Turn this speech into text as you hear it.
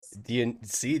Do you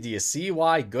see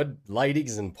why good lighting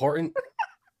is important?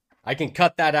 I can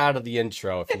cut that out of the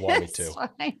intro if you want me It's to.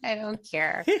 fine. I don't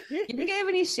care. You think I have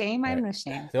any shame? I All have right. no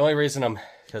shame. The only reason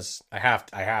because I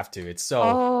have to. It's so.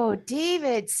 Oh,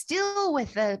 David, still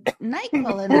with the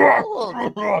NyQuil and the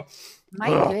cold. My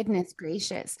goodness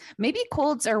gracious. Maybe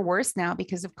colds are worse now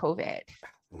because of COVID.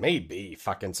 Maybe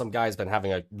fucking some guy's been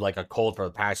having a cold for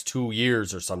the past 2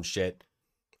 years or some shit.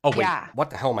 Oh wait, Yeah.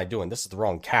 what the hell am I doing? This is the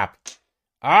wrong cap.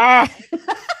 Ah,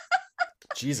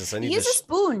 Jesus! I need Use a this.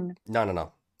 spoon.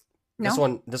 No. This No?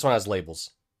 one has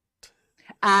labels.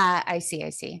 I see.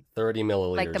 I see. 30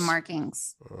 milliliters. Like the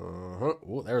markings.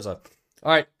 Ooh, there's a. All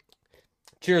right.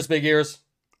 Cheers, big ears.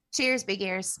 Cheers, big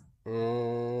ears.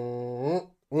 Mm,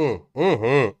 mm,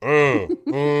 mm, mm,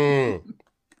 mm,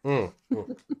 mm, mm.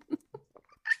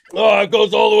 Oh, it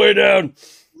goes all the way down.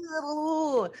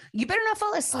 Ooh, you better not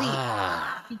fall asleep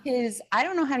Ah, because I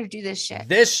don't know how to do this shit.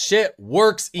 this shit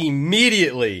works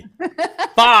immediately.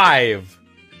 5,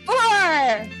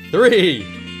 4, 3,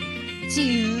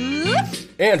 2,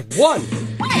 and 1.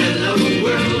 Hello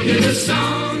world is a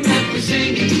song that we're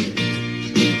singing.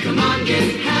 Come on,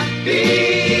 get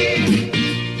happy.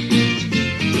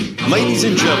 Ladies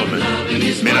and gentlemen,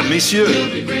 mesdames, messieurs,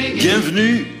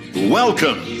 bienvenue,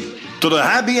 welcome to the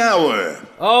happy hour.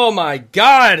 Oh my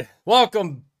God!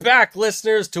 Welcome back,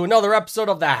 listeners, to another episode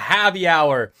of the Happy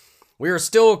Hour. We are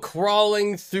still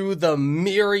crawling through the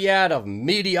myriad of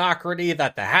mediocrity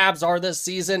that the Habs are this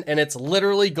season, and it's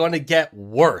literally going to get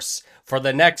worse for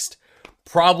the next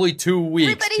probably 2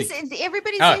 weeks. everybody's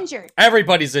injured.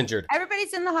 Everybody's injured.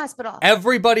 Everybody's in the hospital.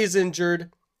 Everybody's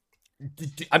injured.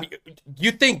 I mean,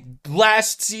 you think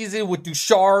last season with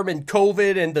Ducharme and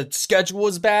COVID and the schedule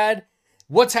was bad?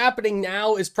 What's happening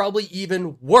now is probably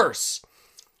even worse,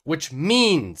 which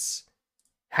means,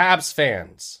 Habs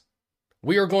fans,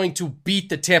 we are going to beat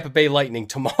the Tampa Bay Lightning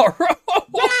tomorrow.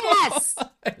 Yes!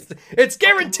 It's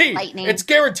guaranteed. Lightning. It's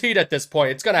guaranteed at this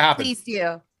point. It's going to happen. Please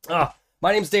do.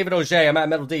 My name's David Auger. I'm at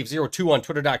MetalDave02 on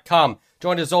Twitter.com.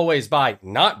 Joined as always by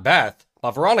not Beth,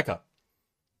 but Veronica.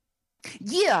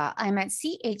 Yeah, I'm at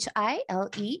CHILE_Pepper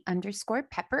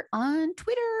on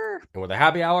Twitter. And with a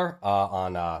happy hour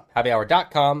on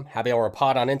happyhour.com, happy hour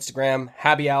pod on Instagram,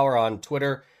 happy hour on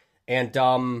Twitter. And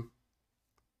I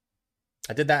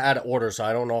did that out of order, so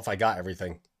I don't know if I got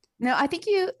everything. No, I think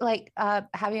you like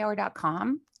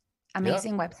happyhour.com.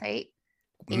 Amazing website.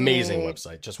 Amazing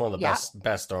website. Just one of the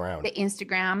best around. The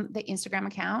Instagram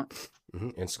account.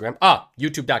 Instagram.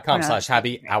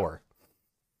 YouTube.com/happy hour.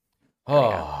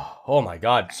 Oh my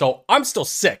God. So I'm still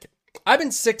sick. I've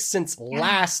been sick since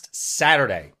last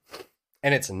Saturday,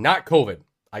 and it's not COVID.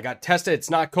 I got tested. It's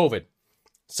not COVID.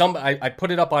 I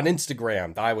put it up on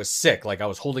Instagram that I was sick. Like I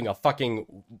was holding a fucking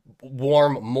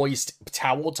warm, moist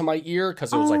towel to my ear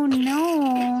because it was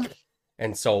no.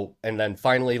 And then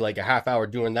finally, like a half hour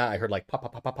doing that, I heard like pop,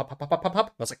 pop, pop, pop, pop, pop, pop, pop, pop.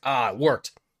 I was like, it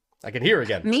worked. I can hear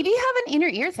again. Maybe you have an inner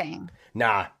ear thing.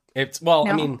 Nah,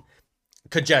 I mean,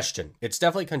 congestion. It's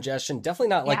definitely congestion. Definitely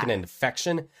not like an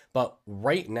infection. But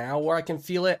right now where I can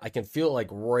feel it like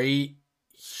right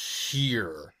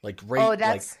here. Like right. Oh,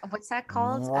 that's what's that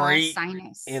called? Right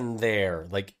sinus. in there.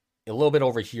 Like a little bit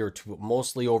over here too,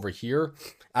 mostly over here.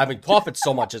 I've been coughing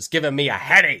so much it's giving me a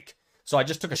headache. So I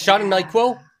just took a shot of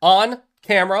NyQuil on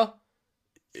camera.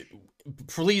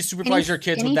 Please supervise your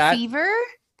kids with that. Fever?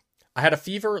 I had a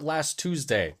fever last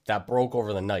Tuesday that broke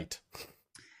over the night.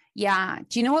 Yeah.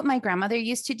 Do you know what my grandmother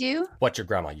used to do? What your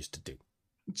grandma used to do?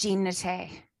 Jean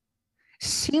Nate.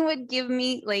 She would give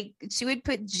me she would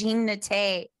put Jean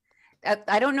Nate.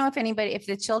 I don't know if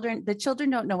the children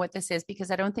don't know what this is because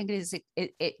I don't think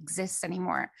it exists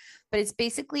anymore. But it's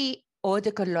basically eau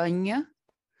de Cologne,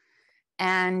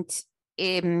 and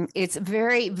it's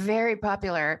very, very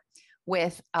popular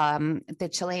with the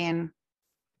Chilean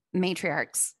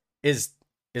matriarchs. Is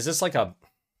this like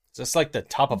the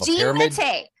top of a Jean pyramid?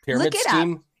 Nate. Pyramid Look it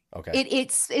scheme? up. Okay.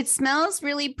 It smells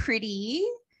really pretty,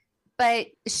 but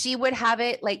she would have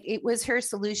it like it was her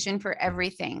solution for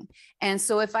everything. And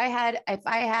so if I had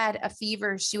a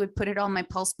fever, she would put it on my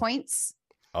pulse points.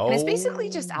 Oh, and it's basically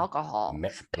just alcohol,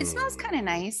 but it smells kind of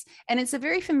nice, and it's a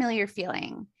very familiar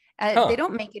feeling. They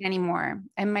don't make it anymore.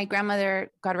 And my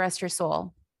grandmother, God rest her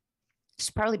soul, she's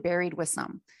probably buried with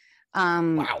some.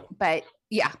 Wow. But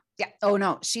yeah. Oh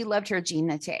no, she loved her Jean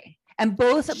Nate, and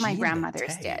both of my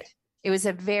grandmothers did. It was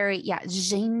a very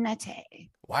Jean Nate.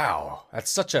 Wow,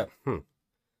 that's such a. I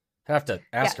have to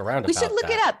ask around. We should look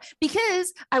it up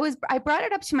because I brought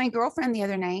it up to my girlfriend the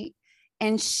other night,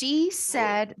 and she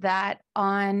said that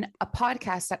on a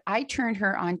podcast that I turned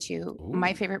her onto,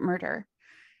 My Favorite Murder,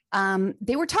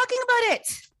 they were talking about it.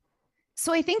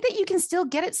 So I think that you can still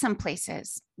get it some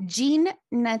places. Jean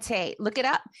Nate, look it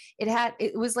up.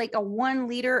 It was like a 1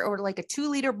 liter or like a 2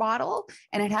 liter bottle,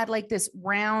 and it had like this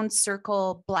round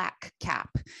circle black cap.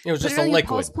 It was Put just it a on your liquid.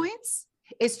 pulse points.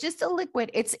 It's just a liquid.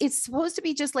 It's supposed to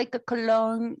be just like a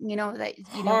cologne, that you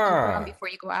put on before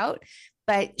you go out.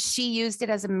 But she used it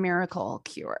as a miracle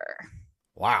cure.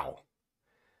 Wow.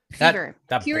 Fever.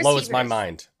 That Cures blows my fevers.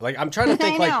 mind. Like, I'm trying to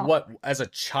think, I like, know. what, as a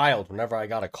child, whenever I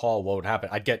got a call, what would happen?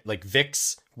 I'd get, like,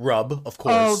 Vicks rub, of Oh,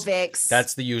 course. Vicks.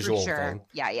 That's the for usual sure. thing.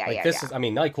 Yeah, yeah, Like, yeah. this yeah. is, I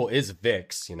mean, NyQuil is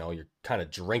Vicks, you're kind of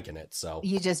drinking it, so.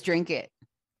 You just drink it.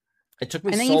 It took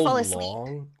me And then so you fall asleep.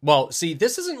 long. Well, see,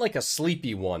 this isn't like a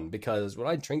sleepy one, because when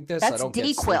I drink this, I That's don't get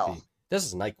Dayquil. sleepy. This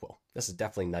is NyQuil. This is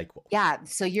definitely NyQuil. Yeah.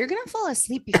 So you're gonna fall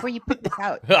asleep before you put this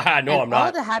out. No, And I'm all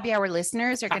not. the happy hour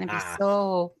listeners are gonna be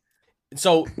so.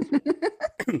 So,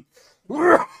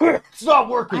 it's not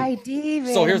working. Hi,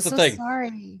 David. So here's I'm the thing.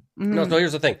 Sorry. No, Mhm. so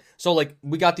here's the thing. So, like,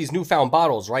 we got these newfound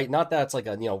bottles, right? Not that it's like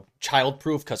a,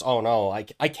 child-proof, because, oh, no, I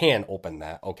can open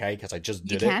that, okay? Because I just You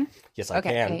did can? it. Yes, I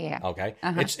Okay, can. yeah, yeah. Okay?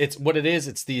 Uh-huh. It's what it is.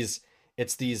 It's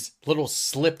these little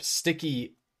slip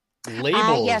sticky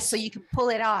labels. Yes. So you can pull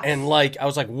it off. And, like, I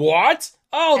was like, what?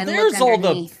 Oh, And look there's all the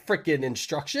underneath. freaking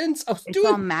instructions. I was it's all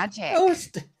doing, magic.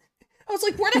 I was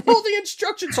like, where the hell are the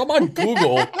instructions? So I'm on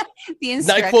Google, The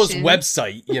NyQuil's instructions.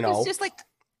 website, It's just like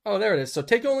Oh, there it is. So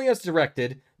take only as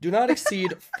directed. Do not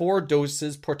exceed 4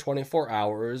 doses per 24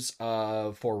 hours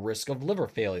for risk of liver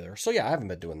failure. So yeah, I haven't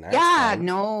been doing that. It's fine.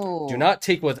 no. Do not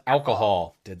take with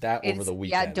alcohol. Did that over It's- the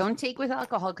weekend. Yeah, don't take with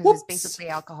alcohol because Whoops. it's basically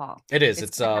alcohol. It is.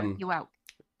 It's gonna knock you out.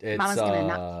 Mama's gonna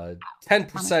knock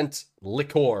 10%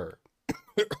 liqueur.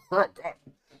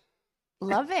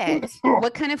 Love it.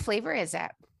 What kind of flavor is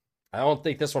it? I don't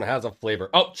think this one has a flavor.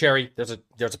 Oh, cherry. There's a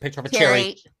picture of a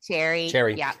cherry. Cherry.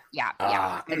 Cherry. Yeah.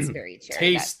 Ah, It's very cherry.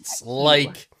 Tastes That's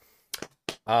like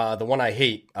the one I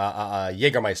hate,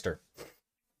 Jägermeister.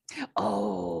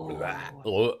 Oh.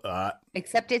 Bleh,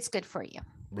 Except it's good for you.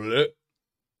 bleh.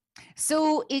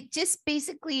 So it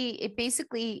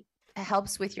basically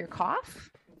helps with your cough.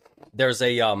 There's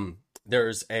a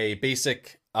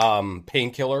basic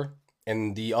painkiller,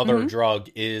 and the other Mhm. drug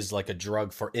is like a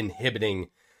drug for inhibiting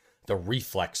the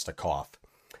reflex to cough.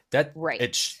 That Right.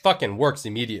 it fucking works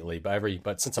immediately,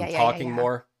 but since I'm Yeah, yeah, talking yeah.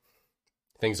 more,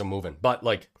 things are moving. But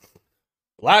like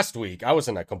last week, I was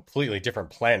in a completely different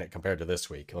planet compared to this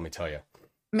week. Let me tell you.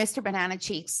 Mr. Banana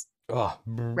Cheeks Oh,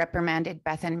 reprimanded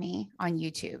Beth and me on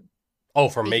YouTube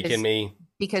for making Because- me.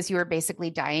 because you were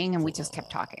basically dying and we just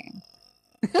kept talking.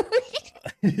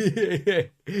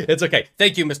 It's okay.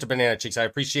 Thank you, Mr. Banana Cheeks. I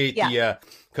appreciate the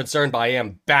concern, but I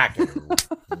am back and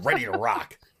ready to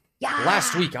rock. Yeah.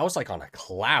 Last week, I was like on a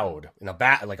cloud in a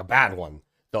bad one,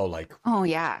 though, like Oh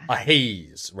yeah. a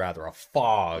haze, rather a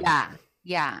fog.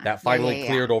 Yeah. That finally Yeah.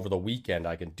 cleared over the weekend.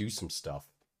 I can do some stuff.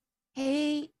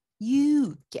 Hey,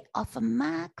 you get off of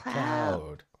my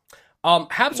cloud.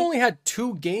 Habs only had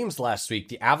 2 games last week: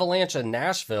 the Avalanche and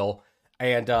Nashville,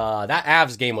 and that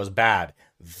Avs game was bad,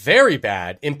 very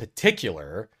bad. In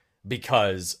particular,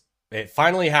 because it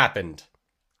finally happened.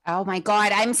 Oh my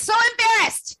God, I'm so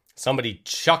embarrassed. Somebody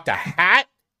chucked a hat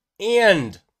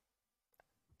and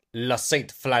La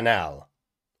Sainte Flanelle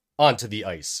onto the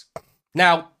ice.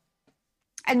 Now,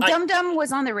 And Dum Dum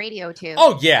was on the radio too.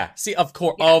 oh yeah, see, of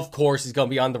Yeah. course, he's gonna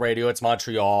be on the radio. It's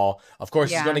Montreal. Of course,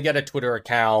 he's Yeah. gonna get a Twitter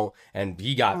account, and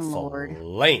he got Oh, Lord.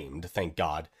 flamed. Thank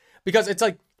God, because it's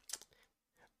like,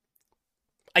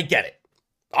 I get it.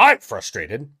 I'm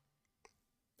frustrated.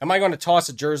 Am I going to toss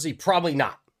a jersey? Probably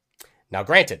not. Now,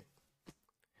 granted,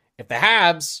 if the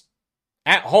Habs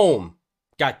at home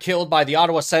got killed by the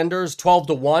Ottawa Senators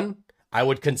 12-1, I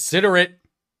would consider it.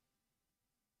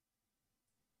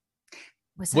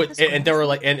 Was that the And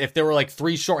score? if there were like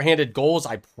 3 shorthanded goals,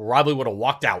 I probably would have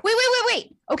walked out. Wait.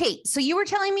 Okay, so you were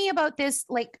telling me about this.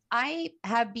 Like, I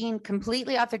have been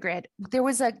completely off the grid. There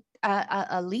was a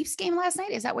Leafs game last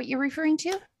night. Is that what you're referring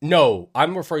to? No,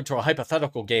 I'm referring to a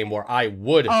hypothetical game where I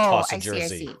would toss a I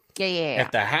jersey. see. Yeah.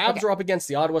 If the Habs Okay. are up against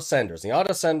the Ottawa Senators, the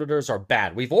Ottawa Senators are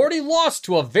bad. We've already lost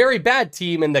to a very bad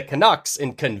team in the Canucks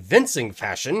in convincing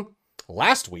fashion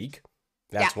last week.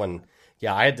 That's when,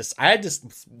 I had to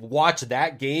watch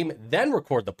that game, then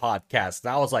record the podcast.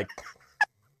 And I was like,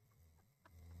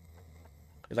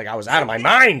 I was out of my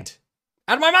mind.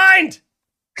 Out of my mind.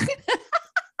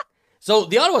 So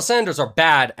the Ottawa Senators are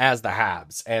bad as the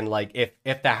Habs. And like, if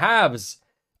the Habs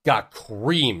got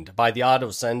creamed by the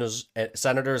Ottawa Senators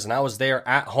and I was there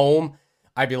at home,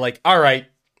 I'd be like, all right,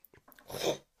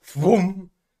 boom,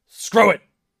 screw it.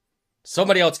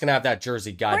 Somebody else can have that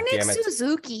jersey, God Or Nick damn it.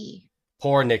 Suzuki.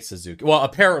 Poor Nick Suzuki. Well,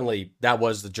 apparently that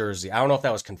was the jersey. I don't know if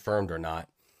that was confirmed or not.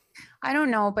 I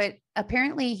don't know, but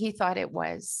apparently he thought it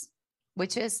was,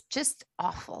 which is just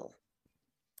awful.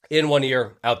 In one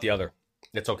ear, out the other.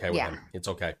 It's okay with Yeah. him. It's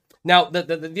okay. Now,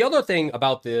 the other thing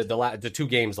about the two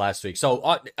games last week.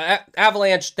 So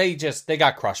Avalanche, they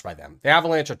got crushed by them. The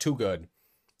Avalanche are too good.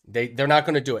 They're not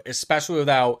going to do it, especially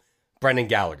without Brendan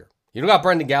Gallagher. You don't got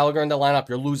Brendan Gallagher in the lineup,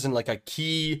 you're losing like a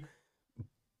key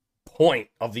point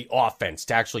of the offense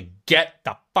to actually get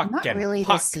the fucking Not really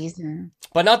puck. this season.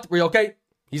 But not real, okay?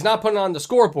 He's not putting on the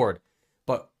scoreboard,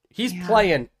 but he's Yeah,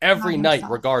 playing every not night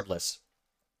himself. regardless.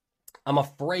 I'm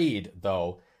afraid,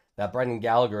 though, that Brendan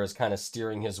Gallagher is kind of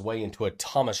steering his way into a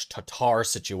Tomas Tatar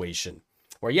situation.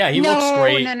 Where, yeah, he looks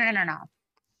great, No.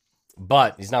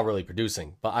 but he's not really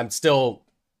producing. But I'm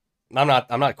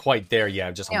not quite there yet.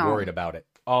 I'm just No. worried about it.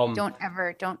 Don't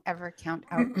ever count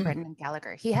out Brendan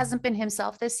Gallagher. He hasn't been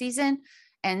himself this season.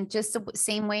 And just the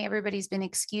same way everybody's been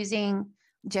excusing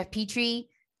Jeff Petrie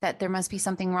that there must be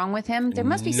something wrong with him. There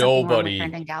must be something wrong with Nobody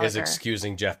Brendan is Gallagher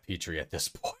excusing Jeff Petrie at this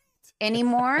point.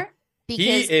 anymore.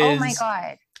 Because oh my is-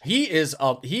 God. He is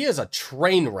a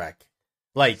train wreck.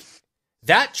 Like,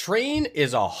 that train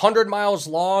is 100 miles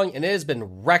long and it has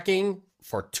been wrecking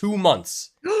for 2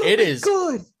 months. It is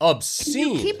good.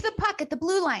 obscene. You keep the puck at the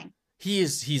blue line.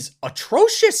 He's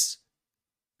atrocious.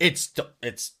 It's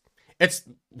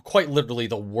quite literally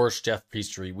the worst Jeff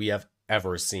Petrie we have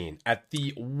ever seen at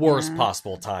the worst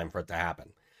possible time for it to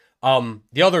happen.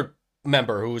 The other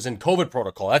member who was in COVID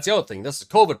protocol, that's the other thing. This is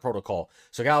COVID protocol.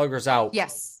 So Gallagher's out.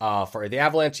 Yes. For the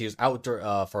Avalanche, he was out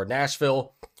for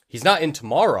Nashville. He's not in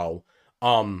tomorrow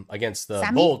against the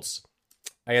Sammy? Bolts.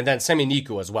 And then Semi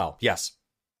Niku as well. Yes.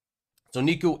 So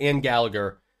Niku and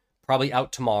Gallagher probably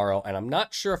out tomorrow. And I'm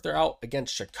not sure if they're out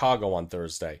against Chicago on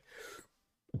Thursday.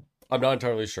 I'm not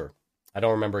entirely sure. I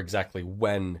don't remember exactly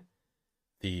when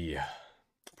the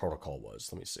protocol was.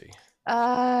 Let me see.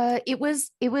 It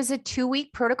was a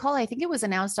 2-week protocol. I think it was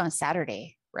announced on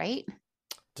Saturday, right?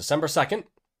 December 2nd,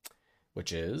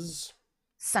 which is...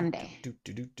 Sunday.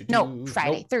 No,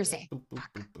 Friday, Thursday.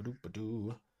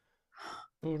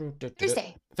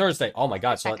 Thursday. Thursday. Oh my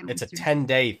God. So Second it's a was Thursday.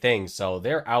 10-day thing. So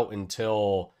they're out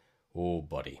until, oh,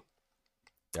 buddy.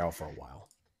 They're out for a while.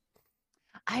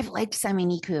 I've liked Sami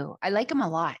Niku. I like him a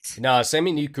lot. No,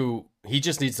 Sami Niku, he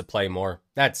just needs to play more.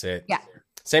 That's it. Yeah.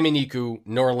 Sami Niku,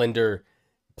 Norlinder,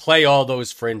 play all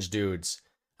those fringe dudes.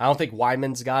 I don't think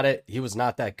Wyman's got it. He was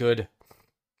not that good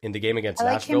in the game against I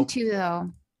like Nashville. him too,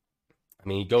 though. I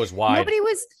mean, he goes wide. Nobody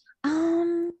was.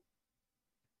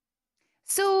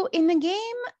 So in the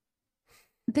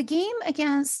game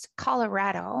against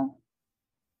Colorado,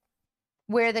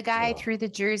 where the guy Yeah. threw the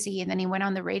jersey and then he went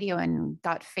on the radio and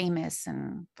got famous,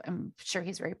 and I'm sure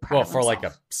he's very proud. Well, of for like a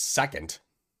himself. second.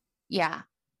 Yeah.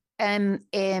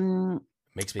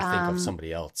 Makes me think of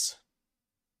somebody else.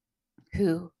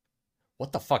 Who?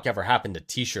 What the fuck ever happened to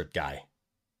T-shirt guy?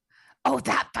 Oh,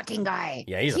 that fucking guy.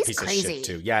 Yeah, he's a piece crazy. of shit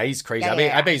too. Yeah, he's crazy. Yeah, I mean,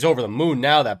 yeah, I bet he's over the moon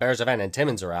now that Bergevin and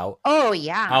Timmins are out. Oh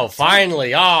yeah. Oh,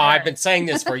 finally. Oh, I've been saying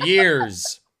this for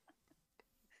years.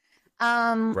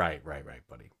 Right, buddy.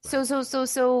 Right.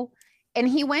 So, and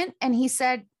he went and he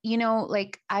said,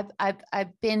 like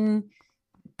I've been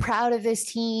proud of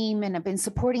this team and I've been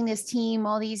supporting this team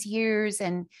all these years,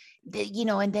 and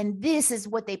and then this is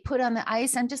what they put on the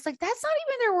ice. I'm just like, that's not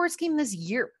even their worst game this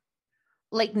year.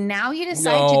 Like, now you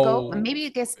decide to go, No. maybe I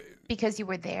guess because you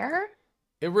were there.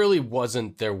 It really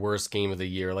wasn't their worst game of the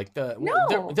year. Like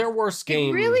No. their worst game.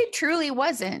 It really truly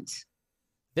wasn't.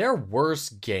 Their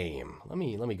worst game. Let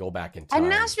me go back in time. And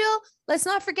Nashville, let's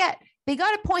not forget, they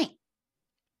got a point.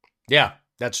 Yeah,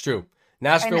 that's true.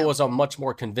 Nashville know. was a much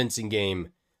more convincing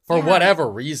game for Yeah. whatever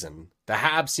reason. The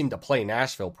Habs seemed to play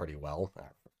Nashville pretty well.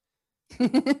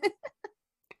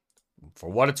 For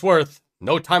what it's worth,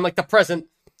 no time like the present.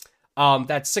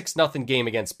 That 6-0 game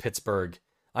against Pittsburgh.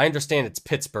 I understand it's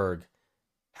Pittsburgh.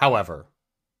 However,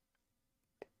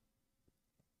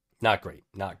 not great.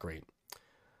 Not great.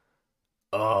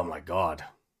 Oh my God.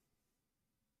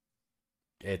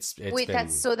 It's Wait, been...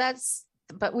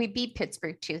 but we beat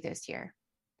Pittsburgh too this year.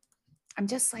 I'm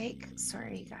just like,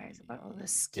 sorry guys about all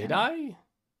this. Did I?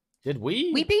 Did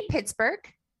we? We beat Pittsburgh.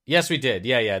 Yes, we did.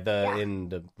 Yeah.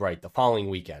 The following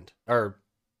weekend or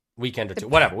weekend or two,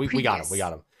 whatever. We got him. We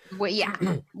got him. Well, yeah.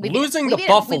 We beat- Losing we to beat it. We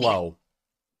beat it. Buffalo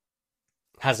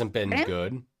hasn't been Pardon?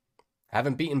 good.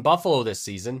 Haven't beaten Buffalo this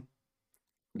season.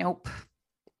 Nope.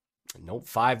 Nope.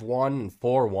 5-1 and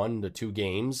 4-1 the 2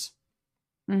 games.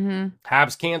 Mm-hmm.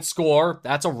 Habs can't score.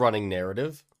 That's a running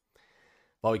narrative.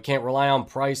 But we can't rely on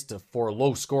Price for a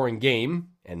low-scoring game.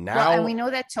 And now, Well, and we know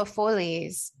that Toffoli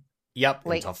is yep,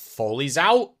 like- and Foley's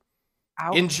out.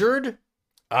 out. Injured.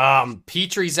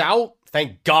 Petrie's out.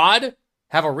 Thank God.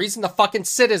 have a reason to fucking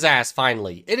sit his ass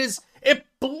finally. It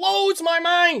blows my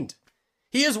mind.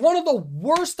 He is one of the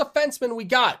worst defensemen we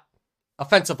got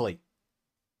offensively.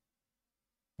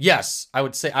 Yes, I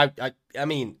would say, I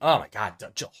mean, oh my God,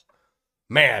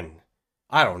 man,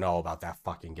 I don't know about that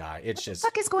fucking guy. It's just,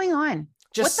 What the fuck is going on?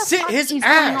 just What the sit fuck his is going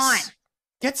ass. on?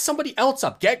 Get somebody else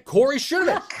up. Get Corey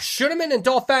Schuneman. Schuneman and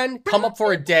Dauphin come up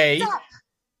for a day, Stop.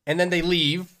 and then they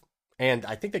leave. And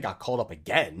I think they got called up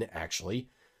again, actually.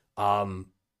 Yeah.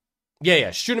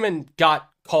 Schuneman got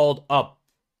called up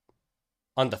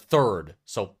on the 3rd,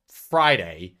 so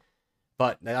Friday.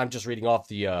 But I'm just reading off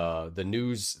the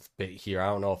news bit here. I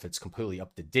don't know if it's completely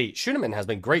up to date. Schuneman has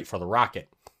been great for the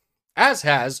Rocket, as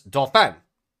has Dauphin.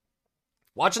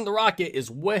 Watching the Rocket is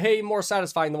way more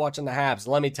satisfying than watching the Habs,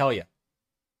 let me tell you.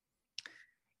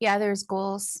 Yeah, there's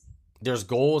goals. There's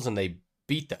goals, and they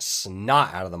beat the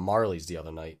snot out of the Marlies the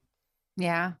other night.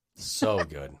 Yeah, So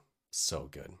good. So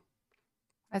good.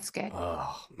 that's good.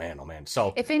 Oh, man.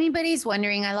 So, If anybody's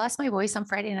wondering, I lost my voice on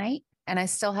Friday night and I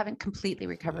still haven't completely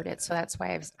recovered it. So that's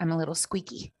why I'm a little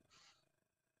squeaky.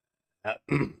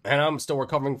 and I'm still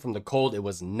recovering from the cold. It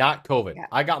was not COVID. Yeah.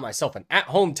 I got myself an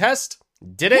at-home test,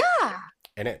 did it, Yeah.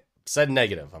 and it said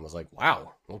negative. I was like,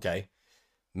 wow, okay.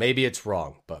 Maybe it's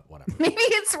wrong, but whatever. Maybe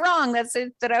it's wrong. That's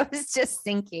it that I was just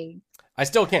thinking. I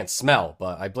still can't smell,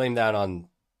 but I blame that on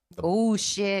Oh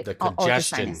shit. the Oh,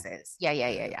 congestion. sinuses.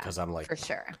 Yeah. Because I'm like, For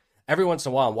sure. every once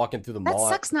in a while, I'm walking through the That mall.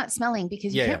 sucks not smelling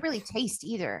because you Yeah, can't yeah. really taste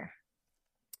either.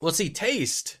 Well, see,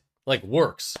 taste like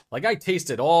works. Like I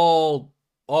tasted all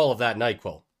of that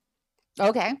NyQuil.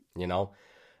 Okay. You know,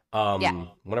 Yeah.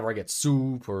 whenever I get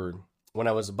soup or when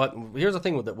I was. But here's the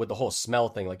thing with the whole smell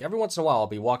thing. Like every once in a while, I'll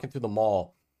be walking through the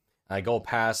mall. And I go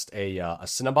past a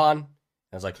Cinnabon. And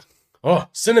I was like, oh,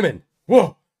 cinnamon.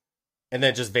 Whoa. And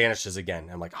then it just vanishes again.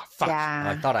 I'm like, oh, fuck. Yeah.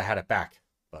 I thought I had it back,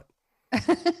 but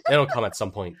it'll come at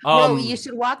some point. No, you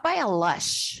should walk by a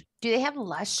Lush. Do they have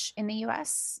Lush in the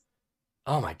US?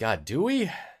 Oh my God, do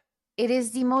we? It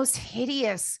is the most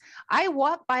hideous. I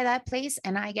walk by that place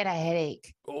and I get a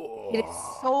headache. Oh. It is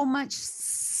so much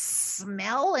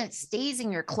smell and it stays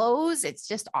in your clothes. It's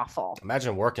just awful.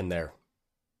 Imagine working there.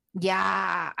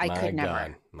 Yeah, I My could never.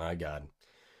 God. My God.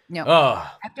 No, Oh,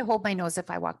 I have to hold my nose if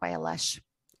I walk by a Lush.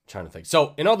 trying to think.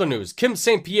 So, in other news, Kim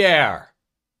St. Pierre,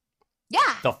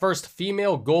 Yeah. the first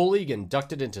female goalie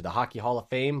inducted into the Hockey Hall of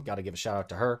Fame. Got to give a shout out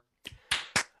to her.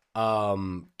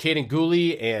 Kaden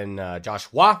Gooley and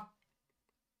Joshua.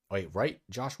 Wait, right?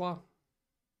 Joshua?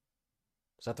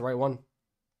 Is that the right one?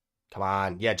 Come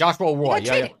on. Yeah, Joshua Roy. got Yeah.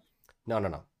 traded.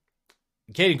 No.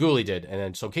 Kaden Gooley did. And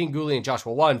then so Kaden Gooley and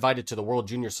Joshua Roy invited to the World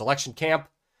Junior Selection Camp.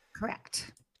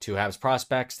 Correct. Two Habs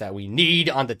prospects that we need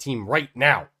on the team right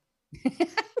now.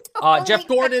 Oh Jeff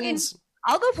my Gordon's.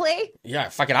 I'll go play. Yeah,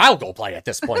 fucking I'll go play at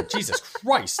this point. Jesus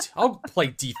Christ. I'll play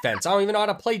defense. I don't even know how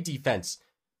to play defense.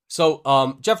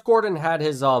 So, Jeff Gordon had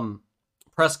his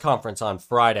press conference on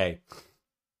Friday.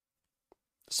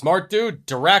 Smart dude,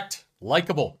 direct,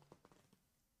 likable.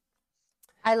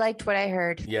 I liked what I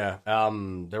heard. Yeah,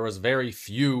 there was very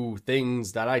few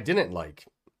things that I didn't like.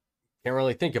 Can't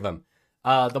really think of him.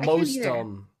 The can't most either.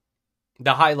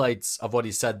 the highlights of what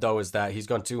he said though is that he's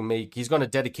going to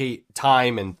dedicate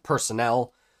time and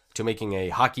personnel to making a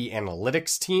hockey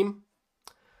analytics team.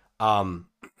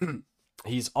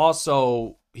 He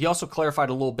also clarified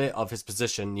a little bit of his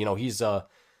position. You know, he's a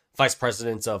vice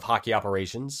president of hockey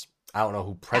operations. I don't know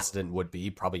who president would be,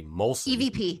 probably Molson.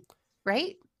 EVP,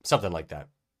 right? Something like that.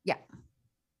 Yeah.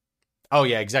 Oh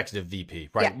yeah, executive VP.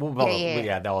 Right. Yeah. Well,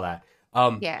 Yeah. all that.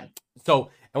 Yeah.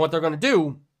 So, and what they're going to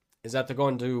do is that they're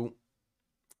going to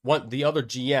want the other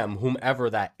GM, whomever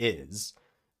that is,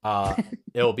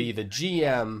 it'll be the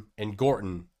GM and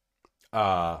Gorton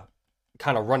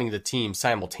kind of running the team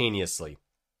simultaneously,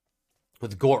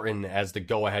 with Gorton as the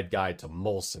go-ahead guy to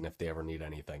Molson if they ever need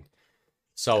anything.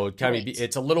 So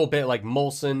it's a little bit like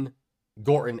Molson,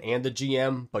 Gorton, and the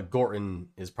GM, but Gorton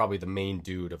is probably the main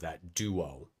dude of that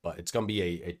duo. But it's going to be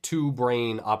a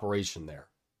two-brain operation there.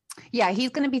 Yeah, he's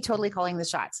going to be totally calling the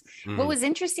shots. Mhm. What was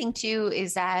interesting too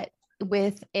is that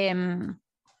with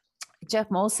Jeff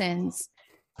Molson's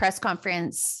press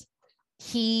conference,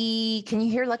 can you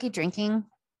hear Lucky drinking?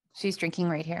 She's drinking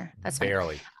right here. That's fine.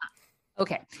 Barely.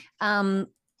 Okay.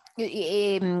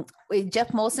 With Jeff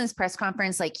Molson's press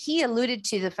conference, like he alluded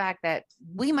to the fact that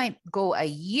we might go a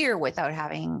year without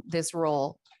having this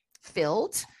role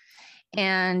filled.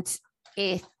 And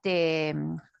if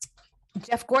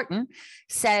Jeff Gorton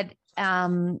said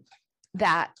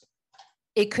that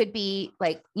it could be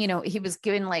like, he was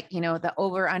given like, the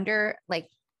over under like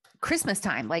Christmas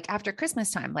time, like after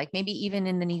Christmas time, like maybe even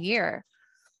in the new year.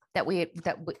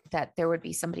 that there would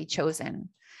be somebody chosen.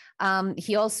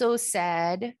 He also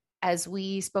said, as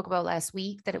we spoke about last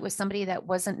week, that it was somebody that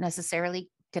wasn't necessarily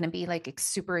going to be like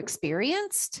super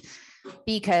experienced,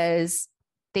 because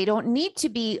they don't need to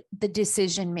be the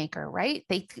decision maker, right?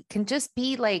 They can just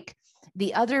be like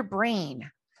the other brain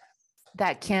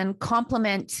that can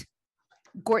complement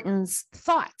Gorton's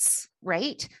thoughts,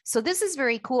 right? So this is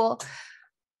very cool.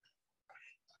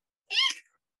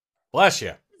 Bless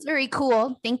you. It's very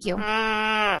cool. Thank you.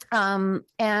 And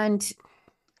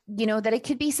you know, that it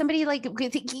could be somebody like,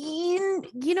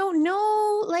 you know,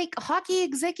 no like hockey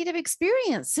executive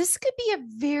experience. This could be a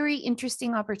very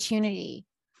interesting opportunity.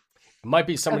 It might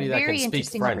be somebody that can speak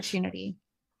French. Opportunity.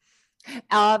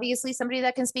 Obviously, somebody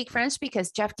that can speak French,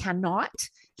 because Jeff cannot.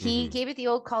 He gave it the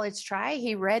old college try.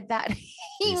 He read that.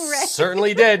 He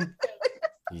certainly did.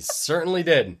 He certainly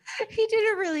did. He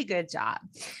did a really good job.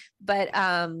 But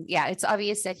yeah, it's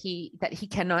obvious that he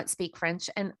cannot speak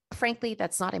French. And frankly,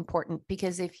 that's not important,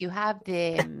 because if you have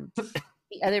the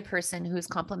other person who's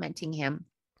complimenting him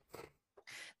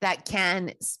that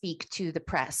can speak to the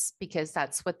press, because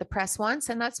that's what the press wants,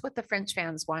 and that's what the French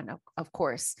fans want, of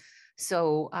course.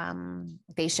 So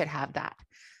they should have that.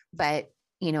 But,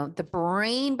 you know, the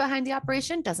brain behind the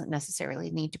operation doesn't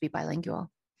necessarily need to be bilingual.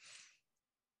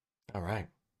 All right.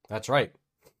 That's right.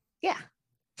 Yeah.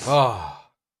 Oh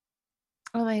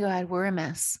my God, we're a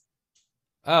mess.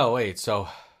 Oh, wait. So,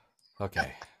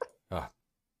 okay.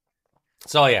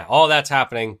 So, yeah, all that's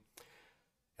happening.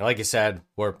 And like you said,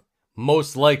 we're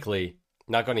most likely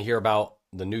not going to hear about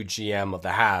the new GM of the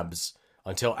Habs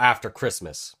until after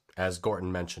Christmas, as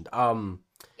Gorton mentioned. Yeah.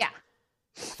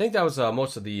 I think that was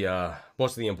most of the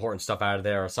important stuff out of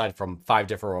there, aside from 5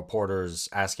 different reporters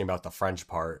asking about the French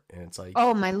part. And it's like,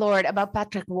 oh my Lord, about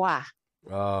Patrick Roy.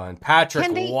 And Patrick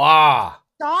Roy.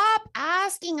 Stop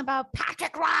asking about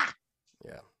Patrick Roy.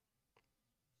 Yeah.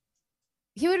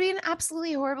 He would be an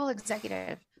absolutely horrible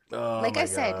executive. Like I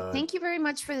said, God. Thank you very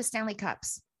much for the Stanley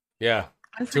Cups. Yeah.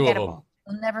 Unforgettable. 2 of them.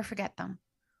 We'll never forget them.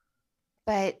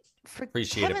 But for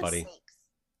appreciate heaven's it, buddy. Sakes,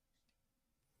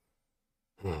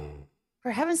 for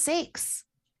heaven's sakes.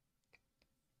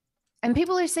 And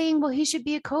people are saying, well, he should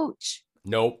be a coach.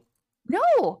 Nope.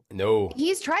 No.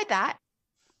 He's tried that.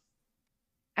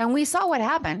 And we saw what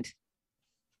happened.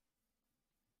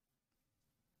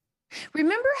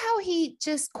 Remember how he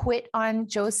just quit on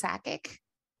Joe Sakic?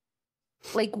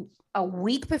 Like a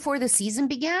week before the season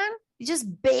began? He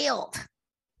just bailed.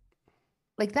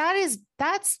 Like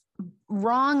that's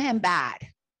wrong and bad.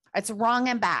 It's wrong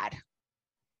and bad.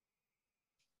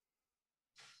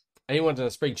 And he wasn't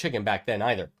a spring chicken back then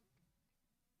either.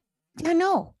 I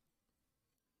know.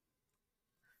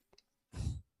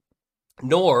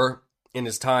 Nor, in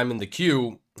his time in the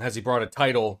Q, has he brought a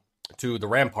title to the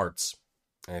Ramparts.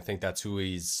 And I think that's who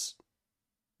he's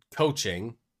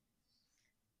coaching.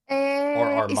 Or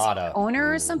Armada.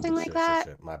 Owner or something like that.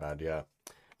 Shit. My bad, yeah.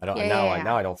 I don't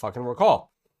now I don't fucking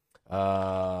recall.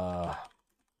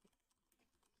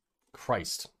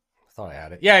 Christ. I thought I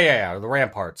had it. Yeah. The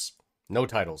Ramparts. No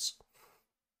titles.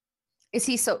 Is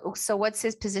he so what's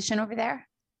his position over there?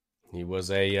 He was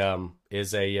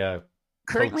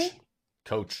currently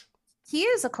coach. He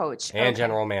is a coach and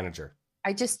general manager.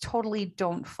 I just totally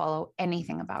don't follow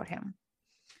anything about him,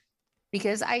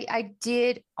 because I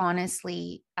did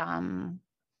honestly, as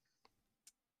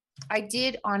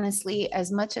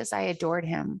much as I adored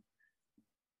him,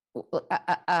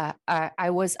 I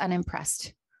was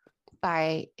unimpressed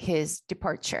by his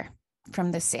departure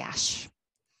from the Sash.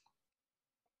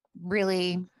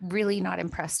 Really, really not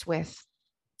impressed with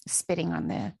spitting on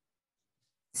the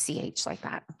CH like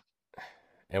that.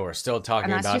 And we're still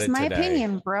talking about it today. That's just my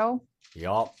opinion, bro.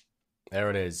 Yup. There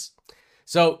it is.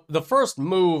 So the first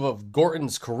move of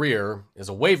Gorton's career is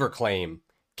a waiver claim.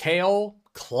 Kale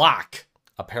Clark,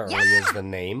 apparently, is the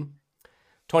name.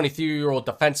 23-year-old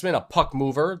defenseman, a puck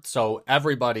mover. So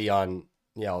everybody on,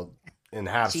 in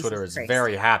Habs Twitter is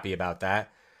very happy about that.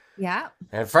 Yeah.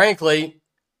 And frankly,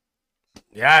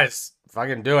 yes,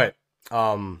 fucking do it.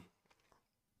 And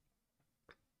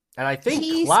I think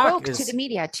he Clark spoke to the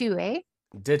media too, eh?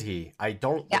 Did he? I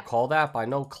don't recall that, but I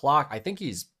know Clark. I think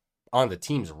he's on the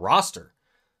team's roster.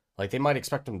 Like, they might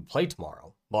expect him to play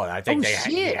tomorrow. Well, I think he has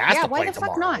to play tomorrow. Why the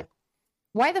fuck not?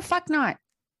 Why the fuck not?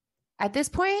 At this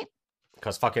point?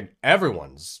 Because fucking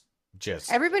everybody's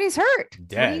hurt.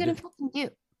 Dead. What are you gonna fucking do?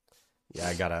 Yeah,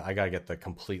 I gotta get the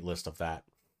complete list of that.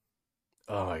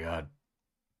 Oh my god.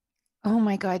 Oh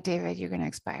my god, David, you're gonna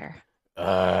expire.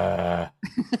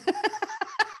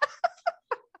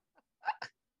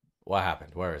 What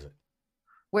happened? Where is it?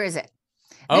 Where is it?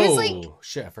 Oh,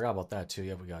 shit. I forgot about that too.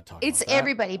 Yeah, we got to talk It's about that.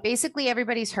 everybody. Basically,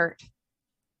 everybody's hurt.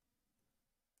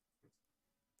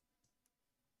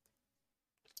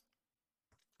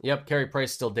 Yep, Carey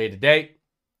Price still day to day.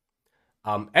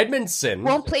 Edmondson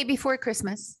Won't play before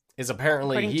Christmas. is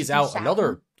apparently according to he's Tim out Chapman.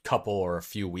 another couple or a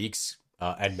few weeks.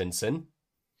 Edmondson.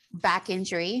 Back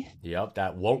injury. Yep,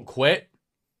 that won't quit.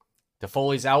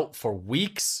 DeFoley's out for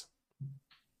weeks.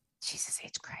 Jesus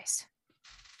H. Christ.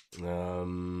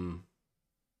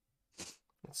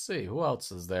 Let's see who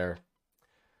else is there.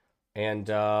 And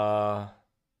yeah.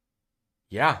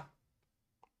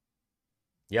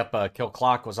 Yep, Kill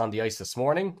Clock was on the ice this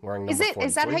morning wearing number 43.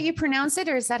 Is that how you pronounce it,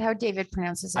 or is that how David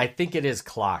pronounces it? I think it is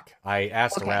Clock. I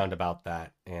asked Okay. around about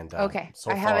that, and Okay.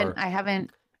 so I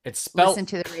haven't. It's spelled listened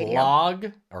to the radio.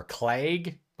 Clog or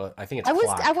Clegg, but I think it's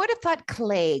Clock. I would have thought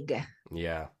Clegg,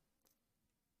 Yeah.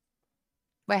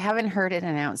 but I haven't heard it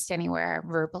announced anywhere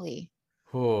verbally.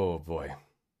 Oh boy.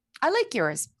 I like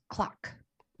yours, Clock.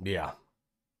 Yeah.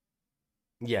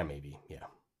 Yeah, maybe. Yeah.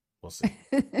 We'll see.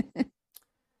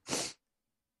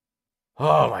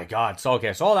 Oh my God. So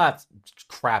all that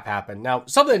crap happened. Now,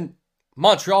 something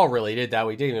Montreal related that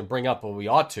we didn't even bring up, but we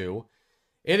ought to.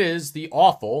 It is the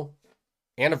awful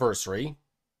anniversary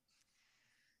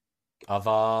of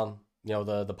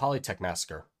the Polytech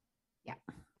massacre. Yeah.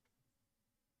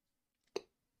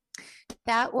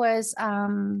 That was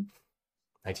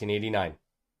 1989,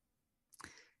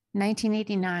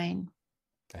 1989.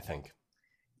 I think.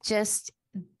 Just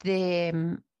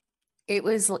it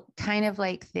was kind of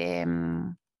like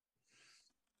the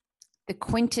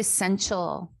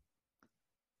quintessential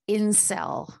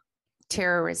incel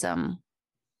terrorism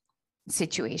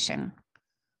situation.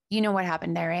 You know what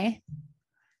happened there, eh?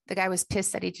 The guy was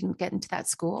pissed that he didn't get into that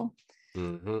school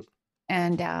Mm-hmm.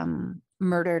 and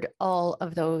murdered all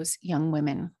of those young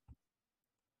women.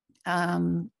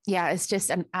 Yeah, it's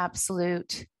an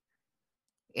absolutely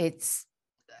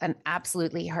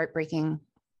heartbreaking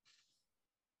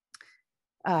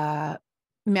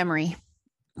memory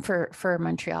for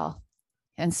Montreal.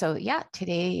 And so, yeah,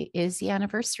 today is the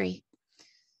anniversary.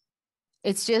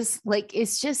 It's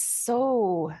just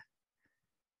so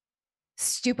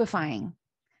stupefying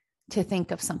to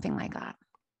think of something like that.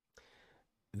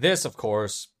 This, of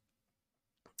course,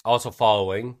 also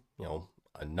following,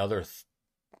 another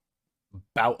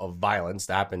bout of violence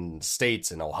that happened in the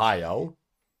States in Ohio.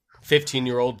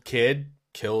 15-year-old kid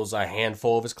kills a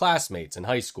handful of his classmates in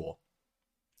high school.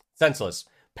 Senseless.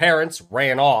 Parents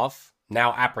ran off,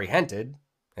 now apprehended,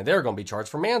 and they're going to be charged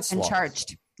for manslaughter. And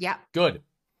charged. Yeah. Good.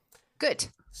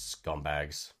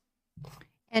 Scumbags.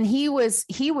 And he was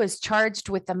charged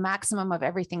with the maximum of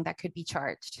everything that could be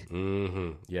charged.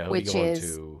 Mm-hmm. Yeah, he'll Which be going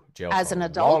is, to jail as for an a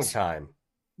adult, long time.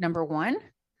 Number one.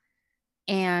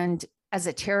 And as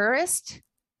a terrorist,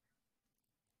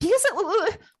 because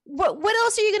what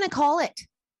else are you going to call it?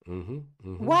 Mm-hmm.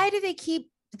 Mm-hmm. Why do they keep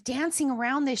dancing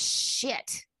around this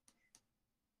shit?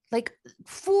 Like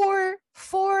four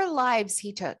lives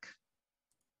he took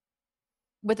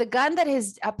with a gun that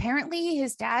apparently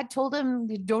his dad told him,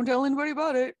 don't tell anybody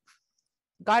about it.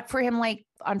 Got for him like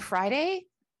on Friday.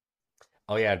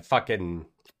 Oh yeah, fucking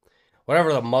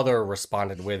whatever the mother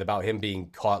responded with about him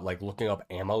being caught like looking up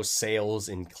ammo sales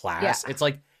in class. Yeah. It's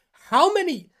like, how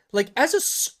many, like as a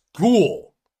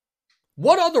school,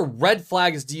 what other red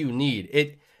flags do you need?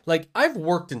 It like I've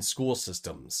worked in school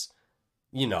systems,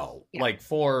 like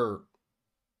for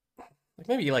like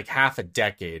maybe like half a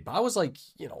decade, but I was like,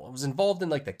 I was involved in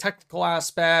like the technical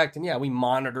aspect, and yeah, we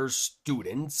monitor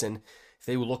students, and if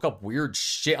they would look up weird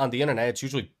shit on the internet, it's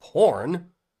usually porn.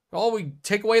 Oh, we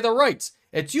take away their rights.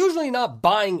 It's usually not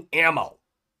buying ammo.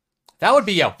 That would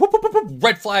be a whoop, whoop, whoop, whoop,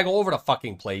 red flag all over the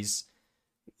fucking place.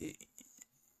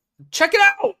 Check it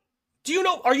out. Do you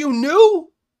know? Are you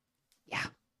new? Yeah.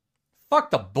 Fuck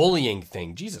the bullying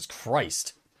thing. Jesus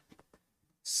Christ.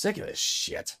 Sick of this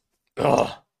shit.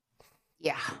 Ugh.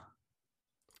 Yeah.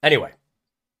 Anyway,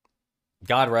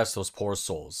 God rest those poor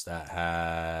souls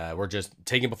that were just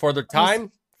taken before their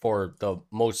time for the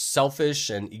most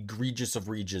selfish and egregious of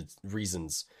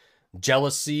reasons.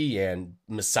 Jealousy and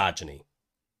misogyny.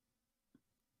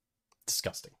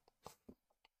 Disgusting.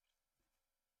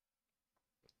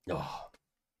 Oh.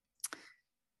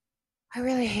 I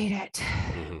really hate it.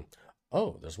 Mm-hmm.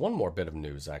 Oh, there's one more bit of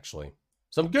news, actually.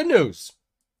 Some good news.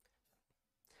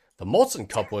 The Molson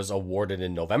Cup was awarded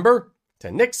in November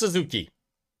to Nick Suzuki.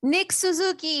 Nick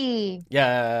Suzuki.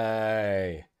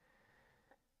 Yay.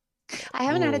 I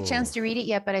haven't had a chance to read it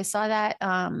yet, but I saw that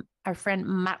our friend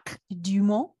Marc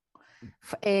Dumont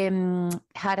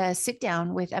had a sit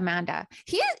down with Amanda.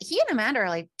 He and Amanda are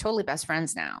like totally best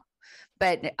friends now,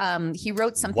 but he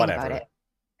wrote something about it.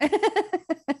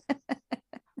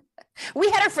 We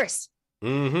had our first.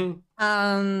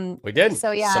 Mm-hmm. We did.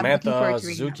 So yeah, I'm looking Samantha forward to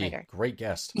reading that Suzuki, later. great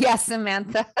guest. Yeah,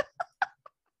 Samantha.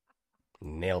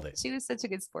 Nailed it. She was such a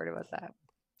good sport about that.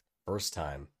 First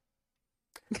time.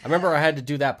 I remember I had to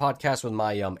do that podcast with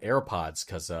my AirPods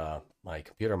because my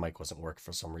computer mic wasn't working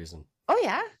for some reason. Oh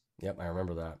yeah. Yep, I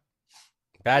remember that.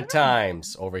 Bad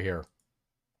times over here.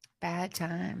 Bad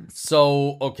times.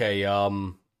 So, okay,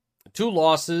 2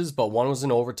 losses, but one was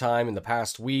in overtime in the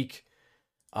past week.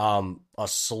 A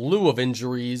slew of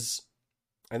injuries.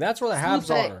 And that's where the Habs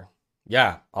Slewfoot. are.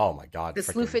 Yeah. Oh my God. The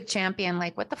freaking- Slewfoot champion,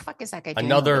 like, what the fuck is that guy doing?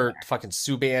 Another over there? fucking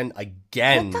Subban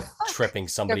again What the fuck? tripping They're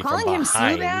somebody calling from him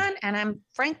behind. Subban, and I'm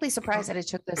frankly surprised that it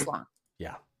took this long.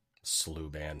 Yeah.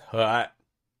 Sluban. Huh.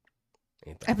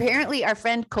 Ain't that Apparently, our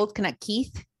friend Cold Canuck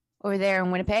Keith over there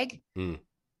in Winnipeg Hmm.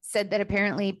 said that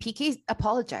apparently PK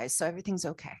apologized, so everything's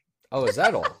okay. Oh, is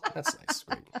that all? That's nice.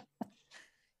 Sweet.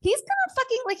 He's gonna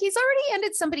fucking, like, he's already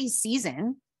ended somebody's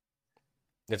season.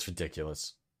 It's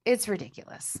ridiculous. It's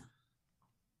ridiculous.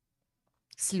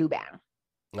 Sluban.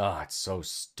 Oh, it's so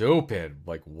stupid.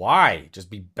 Like, why? Just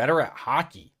be better at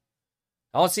hockey.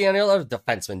 I don't see any other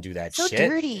defensemen do that So shit.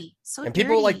 dirty. So And dirty.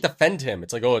 people like defend him.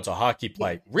 It's like, oh, it's a hockey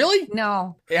play. Really?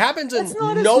 No. It happens in It's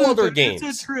not a no slip, other it's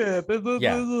games. a trip.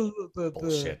 Yeah.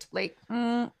 Bullshit. Like,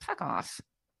 fuck off.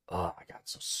 Oh my God,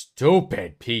 so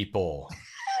stupid people.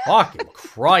 Fucking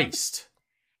Christ.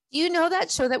 Do you know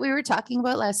that show that we were talking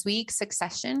about last week,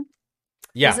 Succession?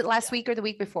 Yeah. Was it last week or the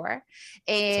week before?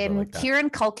 And like that. Kieran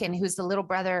Culkin, who's the little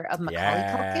brother of Macaulay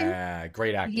Culkin. Yeah.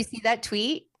 Great actor. Did you see that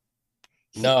tweet?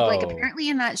 No. Like, apparently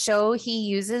in that show, he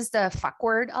uses the fuck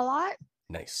word a lot.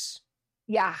 Nice.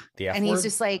 Yeah. The F And he's word?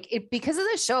 just like, it because of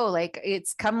the show, like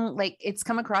it's come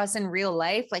across in real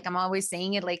life. Like I'm always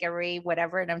saying it like every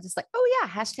whatever. And I'm just like, oh yeah,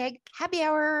 hashtag happy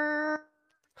hour.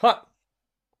 Huh.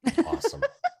 Awesome.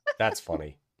 That's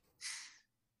funny.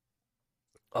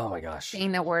 Oh my gosh.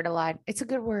 Saying that word a lot. It's a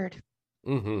good word.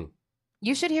 Mm-hmm.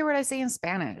 You should hear what I say in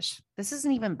Spanish. This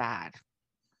isn't even bad.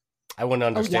 I wouldn't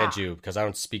understand yeah. you because I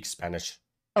don't speak Spanish.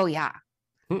 Oh yeah.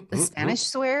 The Mm-mm-mm. Spanish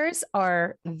swears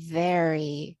are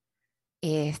very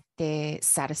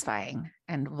satisfying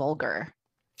and vulgar.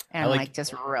 And like- like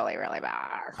just really, really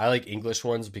bad. I like English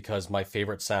ones because my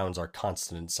favorite sounds are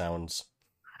consonant sounds.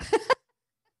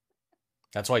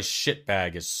 That's why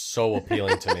shitbag is so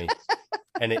appealing to me.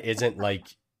 And it isn't like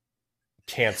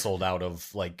canceled out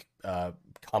of like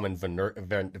common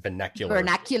vernacular.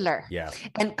 Vernacular. Yeah.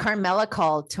 And Carmela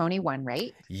called Tony one,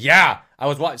 right? Yeah. I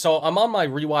was watching. So I'm on my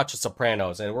rewatch of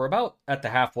Sopranos, and we're about at the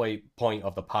halfway point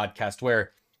of the podcast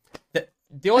where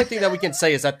the only thing that we can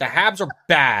say is that the Habs are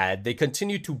bad. They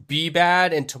continue to be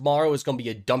bad, and tomorrow is going to be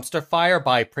a dumpster fire.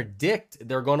 But I predict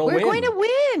they're going to win. We're going to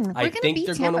win. I We're going think to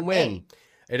they're beat going to Tampa win. Bay.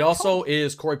 It also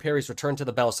is Corey Perry's return to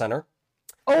the Bell Center.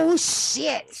 Oh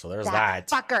shit. So there's that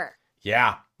that. fucker.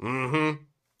 Yeah. Mm-hmm.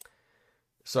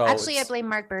 So Actually, I it's- blame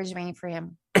Mark Bergevin for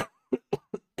him.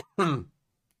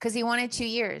 Because he wanted 2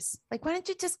 years. Like, why don't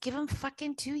you just give him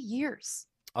fucking 2 years?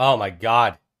 Oh my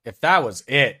God. If that was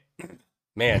it,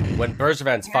 man, when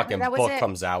Bergevin's Yeah, fucking that was book it.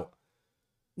 comes out,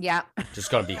 Yeah.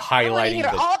 just going to be I want to highlighting hear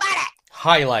the all about it.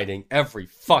 highlighting every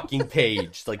fucking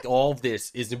page. Like, all of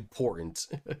this is important.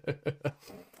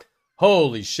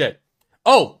 Holy shit.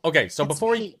 Oh, okay. So That's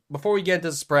before right. we get into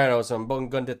the Sopranos, I'm going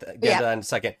to get Yeah. to that in a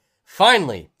second.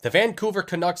 Finally, the Vancouver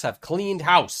Canucks have cleaned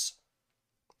house.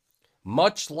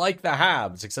 Much like the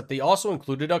Habs, except they also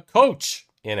included a coach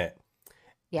in it.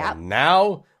 Yeah. And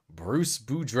now Bruce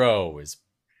Boudreau is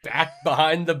back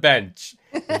behind the bench.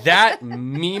 That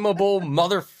memeable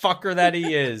motherfucker that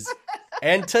he is.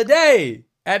 And today,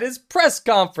 at his press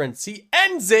conference, he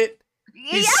ends it.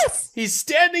 Yes. He's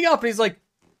standing up and he's like,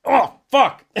 oh,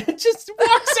 fuck. And just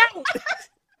walks out.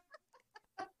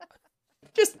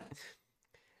 Just,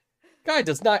 guy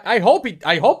does not, I hope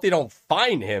they don't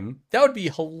fine him. That would be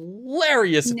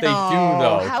hilarious if they do,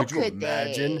 though. How could you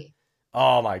imagine? they?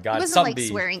 Oh my It God. wasn't like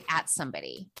swearing at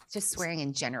somebody, just swearing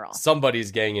in general.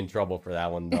 Somebody's getting in trouble for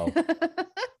that one, though.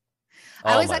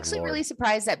 I Oh, was my actually Lord. really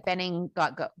surprised that Benning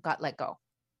got let go.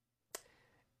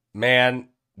 Man,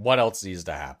 what else needs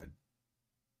to happen?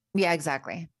 Yeah,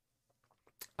 exactly.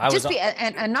 I was,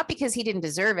 And not because he didn't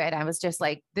deserve it. I was just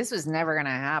like, this was never going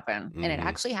to happen. And it Mhm.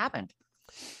 actually happened.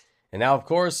 and now, of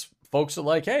course, folks are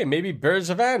like, hey, maybe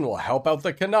Bergevin will help out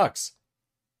the Canucks.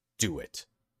 Do it.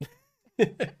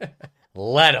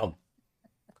 Let him.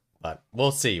 But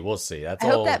we'll see. We'll see. That's I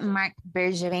all. hope that Mark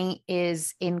Bergevin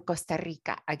is in Costa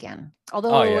Rica again.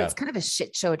 Although Oh, yeah. it's kind of a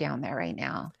shit show down there right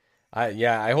now.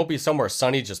 I hope he's somewhere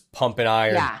sunny, just pumping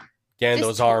iron, Yeah. getting just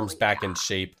those arms totally, back in yeah.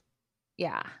 shape.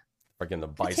 Yeah. Freaking the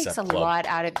It bicep takes a club. lot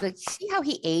out of. Like, see how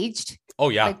he aged? Oh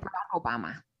yeah. Like Barack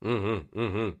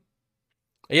Obama.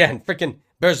 Yeah, and freaking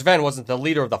Bears Van wasn't the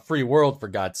leader of the free world, for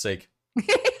God's sake.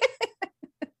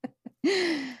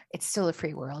 It's still a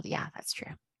free world. Yeah, that's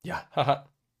true. Yeah.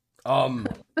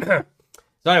 So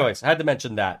anyways, I had to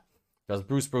mention that because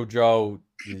Bruce Boudreau,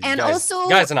 And guy's also,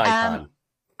 an icon.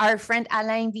 Our friend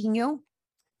Alain Vigneault.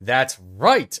 That's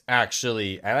right,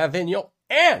 actually. Alain Vigneault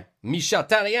and Michel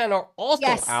Therrien are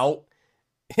also out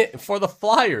for the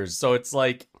Flyers. So it's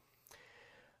like,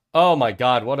 oh my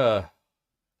God, what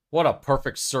a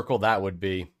perfect circle that would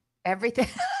be. Everything.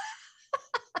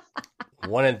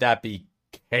 Wouldn't that be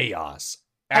chaos?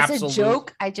 As Absolute a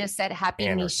joke, I just said Happy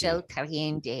anarchy. Michel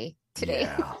Therrien Day today.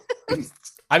 Yeah.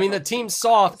 I mean, the team's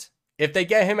soft. If they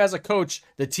get him as a coach,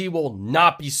 the team will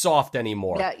not be soft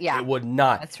anymore. Yeah. It would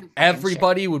not. That's for fucking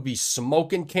Everybody would be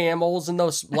smoking Camels in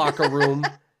the locker room.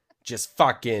 Just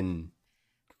fucking.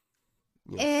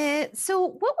 So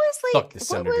what was Fuck like? the What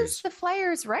Senators. was the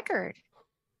Flyers' record?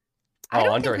 Oh, I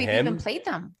don't under think we've him? even played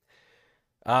them.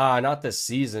 Not this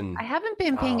season. I haven't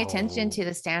been paying attention Oh. to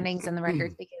the standings and the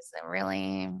records because they're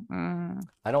really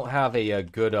I don't have a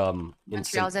good instant.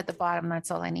 Montreal's at the bottom. That's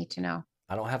all I need to know.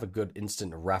 I don't have a good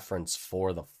instant reference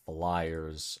for the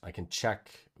Flyers. I can check.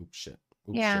 Oops, shit.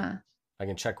 Yeah. I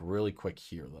can check really quick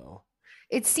here though.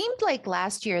 It seemed like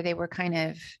last year they were kind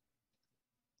of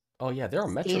Oh yeah, they're a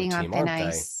Metro skating on team, thin aren't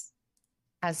ice,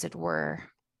 as it were.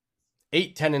 they?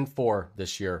 8-10-4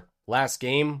 this year. Last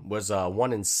game was a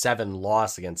 1-7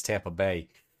 loss against Tampa Bay.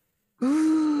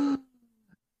 Ooh.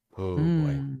 Oh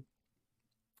boy.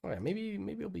 All right, maybe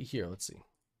it'll be here. Let's see.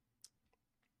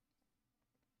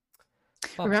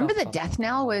 Remember the death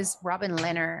knell was Robin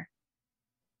Leonard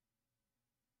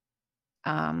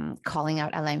calling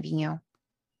out Alain Vigneault,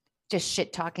 just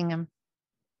shit talking him.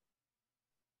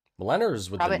 Leonard's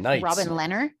with the Knights. Robin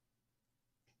Leonard.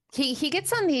 He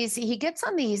gets on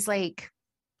these like,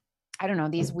 I don't know,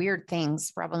 these weird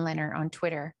things, Robin Leonard on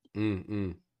Twitter.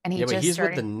 Mm-mm. And he Yeah, but just he's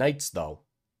started, with the Knights though.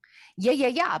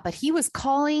 Yeah. But he was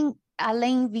calling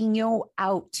Alain Vigneault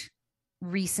out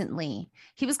recently.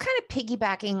 He was kind of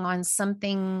piggybacking on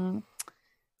something.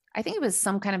 I think it was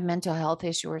some kind of mental health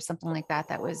issue or something like that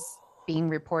that was being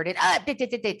reported on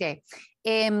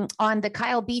the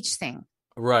Kyle Beach thing.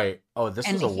 Right. Oh, this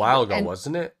And was a he- while ago, and-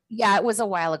 wasn't it? Yeah, it was a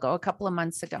while ago, a couple of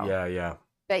months ago. Yeah.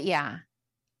 But yeah.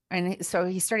 And so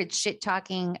he started shit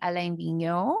talking Alain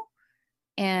Vigneault,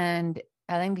 and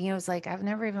Alain Vigneault was like, I've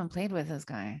never even played with this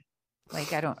guy.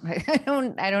 Like, I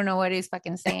don't know what he's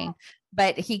fucking saying,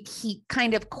 but he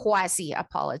kind of quasi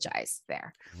apologized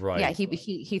there. Right. Yeah.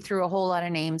 He threw a whole lot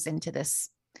of names into this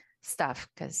stuff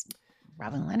because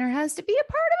Robin Leonard has to be a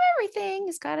part of everything.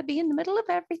 He's got to be in the middle of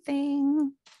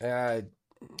everything. He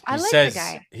like says, the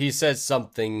guy. He says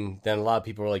something, then a lot of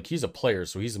people are like, he's a player,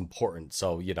 so he's important.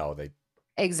 So, they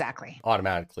Exactly.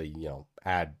 automatically,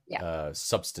 add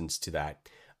substance to that.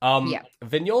 Yeah.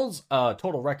 Vigneault's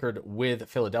total record with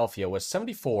Philadelphia was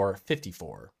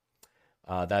 74-54.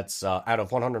 That's out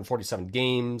of 147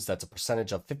 games. That's a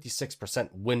percentage of 56%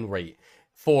 win rate.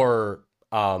 For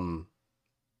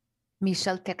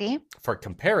Michel Therrien. for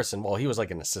comparison, well, he was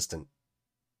like an assistant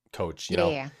coach,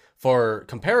 Yeah. For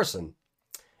comparison,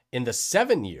 in the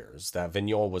 7 years that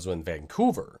Vigneault was in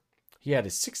Vancouver, he had a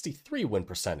 63 win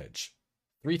percentage,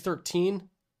 313,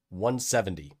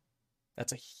 170.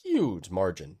 That's a huge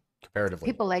margin comparatively.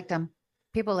 People liked him.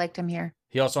 People liked him here.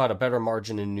 He also had a better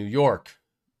margin in New York,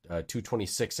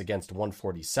 226 against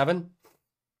 147.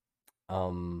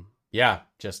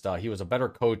 He was a better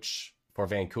coach for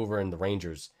Vancouver and the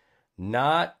Rangers.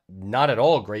 Not at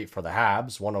all great for the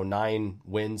Habs, 109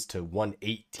 wins to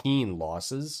 118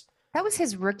 losses. That was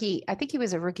his rookie. I think he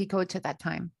was a rookie coach at that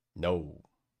time. No,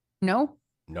 No?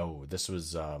 this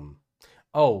was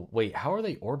oh, wait, how are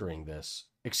they ordering this?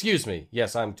 Excuse me.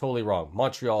 Yes, I'm totally wrong.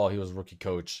 Montreal, he was rookie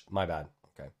coach. My bad.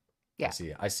 Okay. Yeah.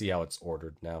 I see how it's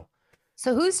ordered now.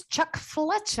 So who's Chuck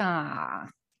Fletcher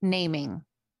naming?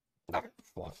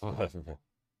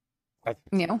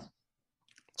 You know?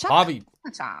 Chuck Bobby,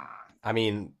 Fletcher. I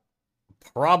mean,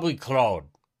 probably Claude.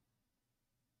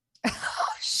 Oh,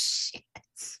 shit.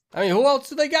 I mean, who else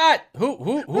do they got?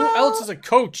 Who else is a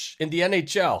coach in the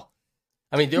NHL?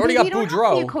 I mean, they already got We don't have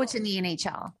Boudreau. a coach in the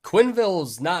NHL.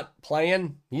 Quinville's not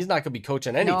playing. He's not going to be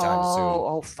coaching anytime soon.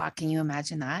 Oh, fuck. Can you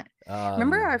imagine that?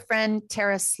 Remember our friend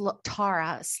Tara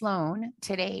Sloan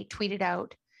today tweeted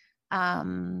out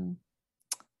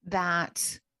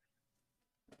that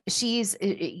she's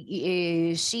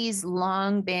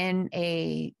long been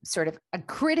a sort of a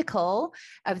critical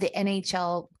of the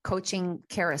NHL coaching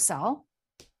carousel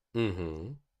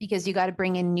Mm-hmm. because you got to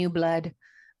bring in new blood,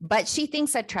 But she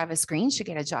thinks that Travis Green should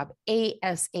get a job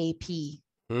ASAP.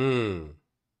 Mr.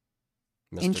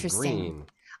 Interesting. Green.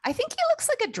 I think he looks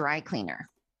like a dry cleaner.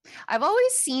 I've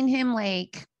always seen him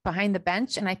like behind the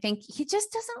bench, and I think he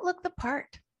just doesn't look the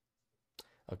part.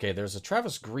 Okay, there's a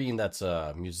Travis Green that's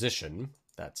a musician.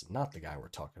 That's not the guy we're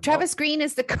talking about. Travis Green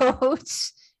is the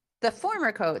coach, the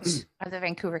former coach of the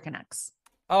Vancouver Canucks.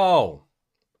 Oh.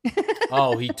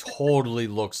 Oh, he totally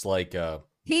looks like a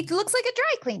He looks like a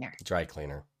dry cleaner. dry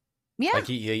cleaner. Yeah. Like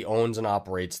he owns and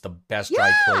operates the best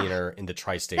dry cleaner in the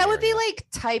tri-state That would be area. like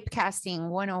typecasting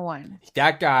 101.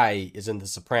 That guy is in The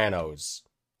Sopranos,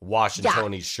 washing Yeah.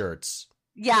 Tony's shirts.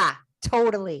 Yeah,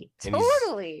 totally. And he's-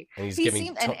 Totally. And he's He giving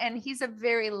seems, To- and he's a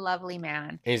very lovely man.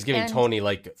 and he's giving and- Tony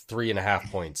like 3.5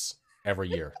 points every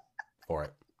year for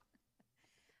it.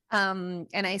 And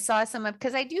I saw some of,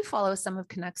 because I do follow some of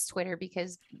Canucks Twitter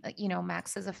because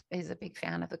Max is a big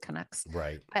fan of the Canucks.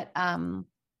 Right. But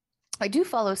I do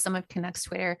follow some of Canucks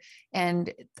Twitter,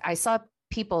 and I saw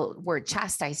people were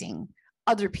chastising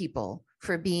other people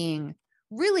for being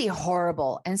really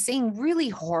horrible and saying really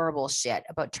horrible shit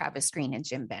about Travis Green and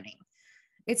Jim Benning.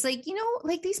 It's like,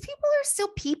 like these people are still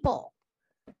people.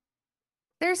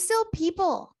 They're still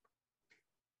people.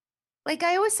 Like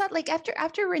I always thought, like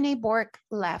after Renee Bork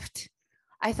left,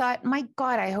 I thought, my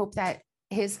God, I hope that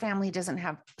his family doesn't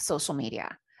have social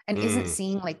media and isn't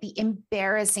seeing like the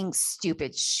embarrassing,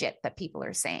 stupid shit that people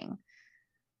are saying.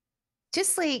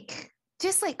 Just like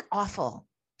awful.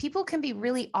 People can be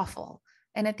really awful.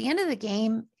 And at the end of the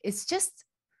game,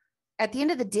 at the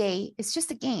end of the day, it's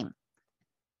just a game.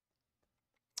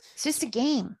 It's just a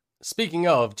game. Speaking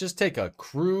of, just take a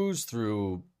cruise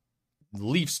through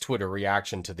Leafs Twitter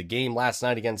reaction to the game last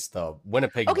night against the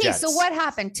Winnipeg Okay, Jets. so what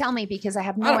happened? Tell me, because I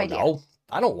have I no don't idea. know.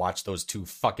 I don't watch those two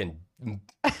fucking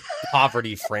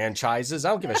poverty franchises. I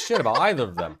don't give a shit about either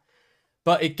of them.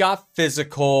 But it got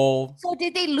physical. So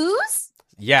did they lose?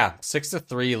 Yeah,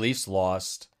 6-3. Leafs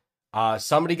lost.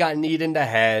 Somebody got kneed in the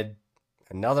head.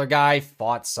 Another guy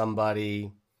fought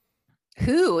somebody.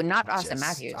 Who? Not Austin Just-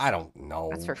 Matthews. I don't know.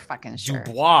 That's for fucking sure.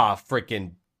 Dubois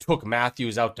freaking took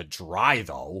Matthews out to dry,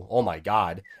 though. Oh my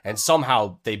God. And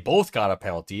somehow they both got a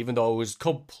penalty, even though it was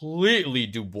completely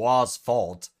Dubois'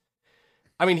 fault.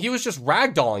 I mean, he was just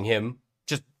ragdolling him.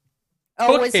 Just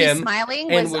Oh, took was he him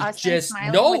smiling? and Was was Austin just-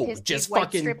 smiling no, with his just big white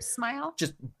fucking- strip smile?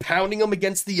 just pounding him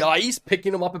against the ice,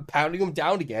 picking him up and pounding him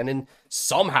down again. And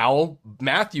somehow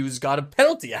Matthews got a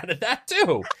penalty out of that,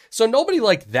 too. So nobody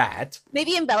like that.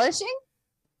 Maybe embellishing?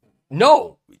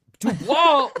 No,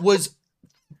 Dubois was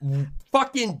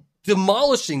fucking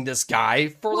demolishing this guy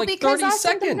for like because 30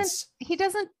 Austin seconds. he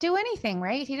doesn't do anything,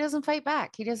 right? He doesn't fight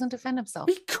back. He doesn't defend himself.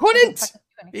 He He couldn't. doesn't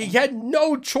fucking do He anything. had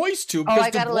no choice to Oh, because I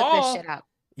gotta look Dubois. this shit up.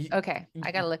 He- Okay,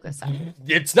 I gotta look this up.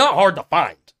 It's not hard to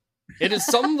find. It is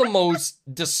some of the most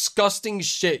disgusting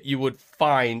shit you would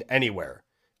find anywhere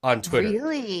on Twitter.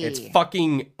 Really? It's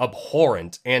fucking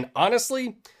abhorrent. And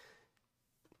honestly,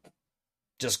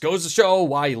 just goes to show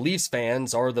why Leafs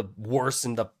fans are the worst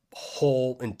in the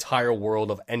whole entire world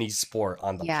of any sport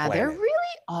on the Yeah, planet. they're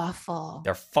really awful.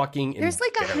 They're fucking There's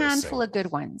like a embarrassing. handful of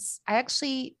good ones.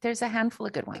 There's a handful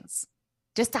of good ones.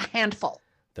 Just a handful.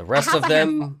 The rest half of a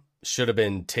them should have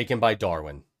been taken by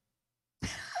Darwin.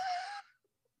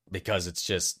 Because it's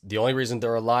just the only reason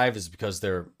they're alive is because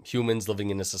they're humans living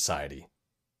in a society.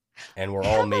 And we're I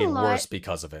all have a made lot- worse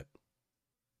because of it.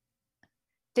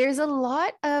 There's a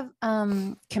lot of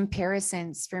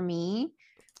comparisons for me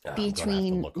I'm gonna have to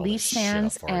between look all this Leafs shit up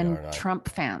fans for you, and aren't I? Trump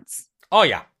fans. Oh,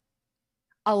 yeah.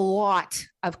 A lot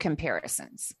of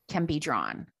comparisons can be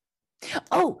drawn.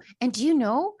 Oh, and do you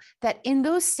know that in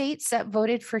those states that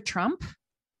voted for Trump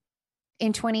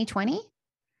in 2020,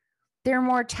 their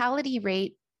mortality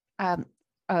rate, Oh,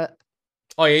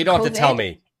 yeah, you don't have to tell COVID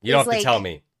me. You don't is have to tell like-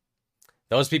 me.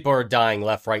 Those people are dying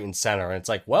left, right, and center. And it's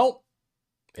like, well,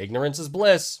 ignorance is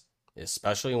bliss,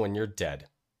 especially when you're dead.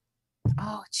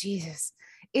 oh Jesus,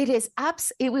 it is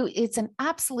it's an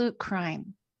absolute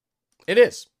crime. It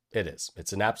is. It is.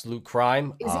 It's an absolute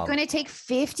crime. Is it going to take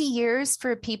 50 years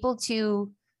for people to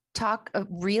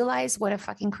realize what a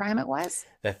fucking crime it was?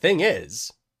 The thing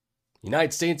is,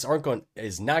 United States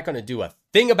is not going to do a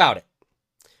thing about it.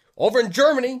 Over in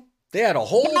Germany, they had a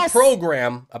whole Yes.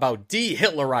 program about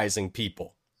de-Hitlerizing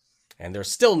people. And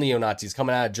there's still neo-Nazis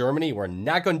coming out of Germany. We're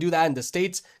not going to do that in the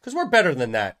States because we're better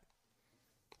than that.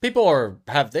 People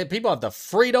have the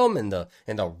freedom and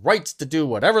the rights to do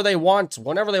whatever they want,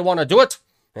 whenever they want to do it.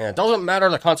 And it doesn't matter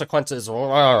the consequences.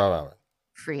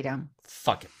 Freedom.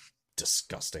 Fucking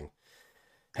disgusting.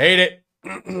 Hate it.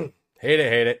 Hate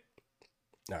it.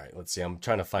 All right, let's see. I'm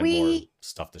trying to find more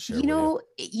stuff to share with you.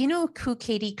 You know who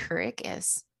Katie Couric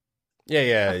is?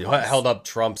 Yeah. Of course. Held up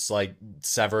Trump's like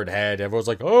severed head. Everyone's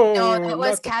like, oh, No, that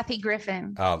was not the-" Kathy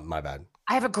Griffin. Oh, my bad.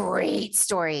 I have a great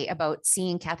story about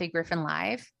seeing Kathy Griffin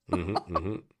live.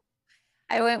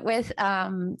 I went with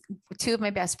two of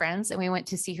my best friends, and we went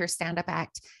to see her stand-up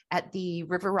act at the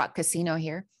River Rock Casino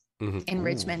here in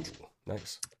Richmond.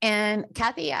 Nice. And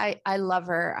Kathy, I love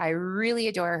her. I really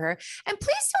adore her. And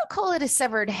please don't call it a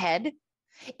severed head.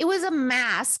 It was a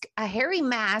mask, a hairy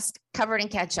mask covered in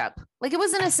ketchup. Like, it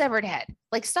wasn't a severed head.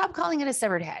 Like, stop calling it a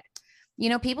severed head. You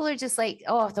know, people are just like,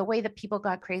 oh, the way that people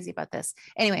got crazy about this.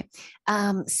 Anyway,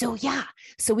 so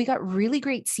we got really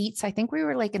great seats. I think we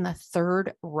were like in the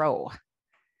third row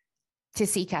to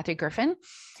see Kathy Griffin.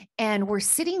 And we're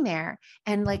sitting there,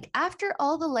 and like after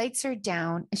all the lights are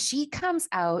down, she comes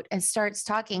out and starts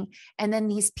talking. And then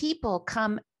these people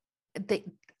come,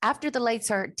 after the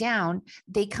lights are down,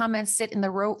 they come and sit in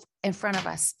the row in front of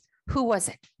us. Who was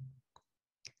it?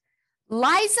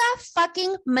 Liza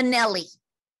fucking Minnelli.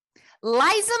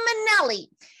 Liza Minnelli.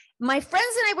 My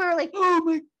friends and I were like, oh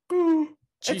my God.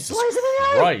 Jesus Liza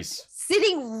Minnelli. Christ.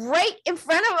 Sitting right in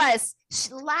front of us,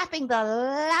 laughing the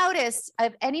loudest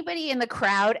of anybody in the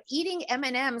crowd, eating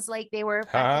M&Ms like they were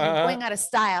fucking going out of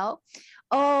style.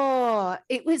 Oh,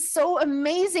 it was so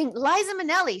amazing. Liza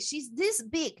Minnelli, she's this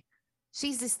big.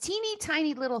 She's this teeny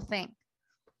tiny little thing.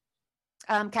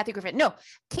 Kathy Griffin. No,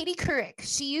 Katie Couric.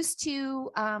 She used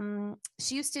to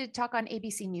talk on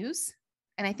ABC News,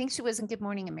 and I think she was in Good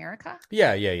Morning America.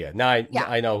 Yeah. Now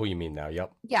I know who you mean now.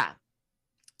 Yep. Yeah.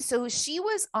 So she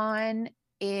was on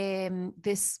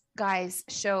this guy's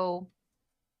show,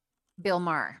 Bill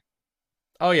Maher.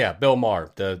 Oh yeah, Bill Maher,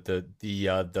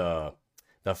 the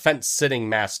fence sitting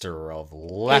master of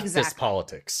leftist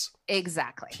politics.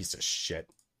 Exactly. Piece of shit.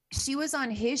 She was on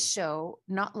his show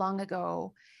not long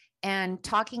ago and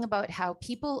talking about how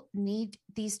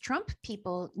these Trump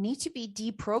people need to be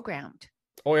deprogrammed.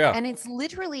 Oh yeah. And it's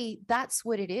literally, that's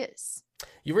what it is.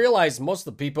 You realize most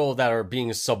of the people that are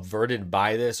being subverted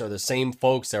by this are the same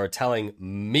folks that are telling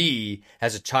me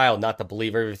as a child not to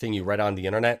believe everything you read on the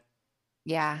internet.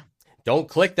 Yeah. Don't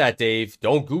click that, Dave.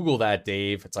 Don't Google that,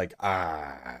 Dave. It's like,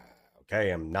 okay,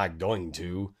 I'm not going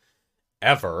to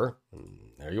ever.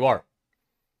 And there you are.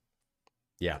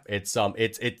 Yeah, it's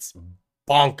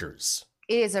bonkers.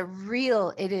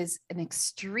 It is an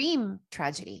extreme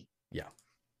tragedy. Yeah.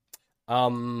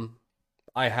 I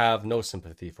have no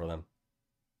sympathy for them.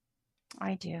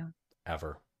 I do.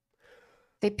 Ever.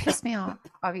 They piss me off,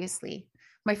 obviously.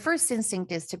 My first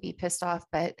instinct is to be pissed off,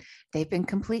 but they've been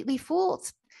completely fooled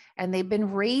and they've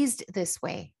been raised this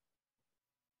way.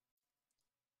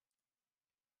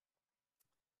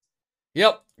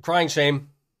 Yep, crying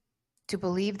shame. To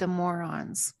believe the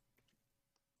morons.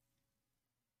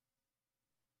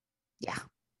 Yeah.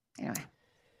 Anyway.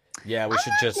 Yeah, we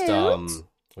should just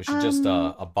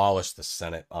abolish the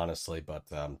Senate, honestly, but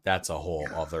that's a whole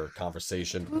other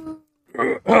conversation.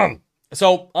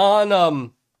 So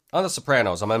on The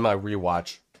Sopranos, I'm in my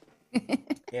rewatch,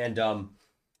 and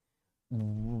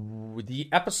the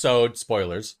episode,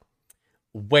 spoilers,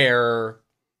 where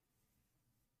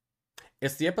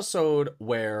it's the episode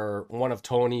where one of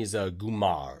Tony's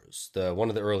Gumars, one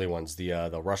of the early ones,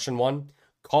 the Russian one,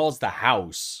 calls the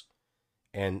house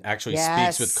and actually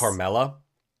speaks with Carmela.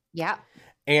 Yeah.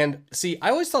 And see, I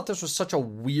always thought this was such a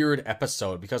weird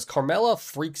episode because Carmela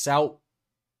freaks out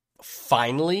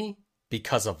finally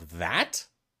because of that.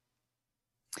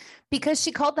 Because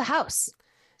she called the house.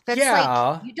 That's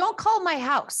Yeah. like, you don't call my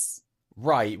house.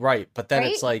 Right. But then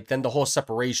it's Right? like, then the whole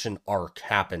separation arc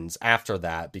happens after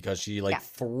that because she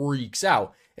freaks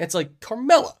out. It's like,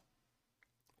 Carmela.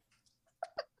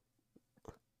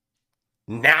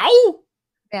 Now?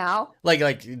 Now. Like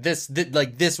this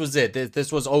was it.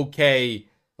 This was okay.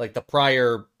 Like the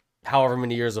prior, however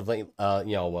many years of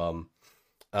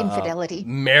Infidelity.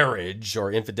 marriage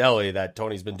or infidelity that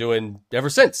Tony's been doing ever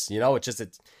since. You know,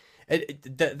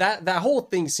 that whole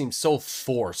thing seems so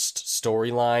forced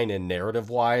storyline and narrative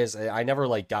wise. I never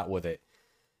got with it.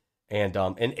 And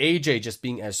AJ just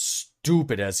being as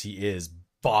stupid as he is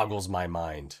boggles my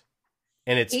mind.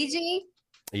 And it's AJ.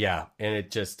 Yeah, and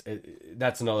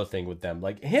that's another thing with them.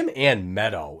 Like him and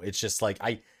Meadow, it's just like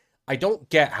I don't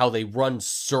get how they run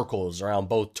circles around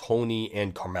both Tony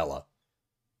and Carmela.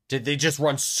 Did they just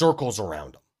run circles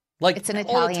around them? Like It's an all the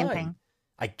Italian time? thing.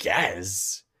 I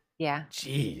guess. Yeah.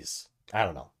 Jeez, I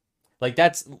don't know. Like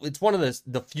it's one of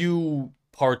the few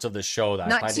parts of the show that I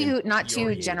Not find to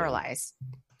infuriating. generalize.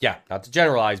 Yeah, not to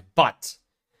generalize, but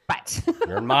But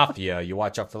you're in mafia, you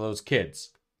watch out for those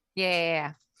kids.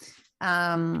 yeah.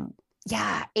 AJ,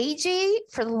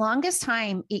 for the longest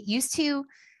time, it used to,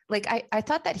 I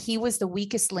thought that he was the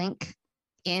weakest link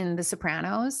in The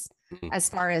Sopranos Mhm. as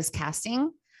far as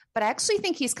casting, but I actually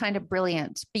think he's kind of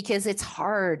brilliant because it's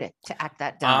hard to act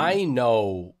that down. I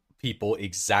know people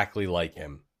exactly like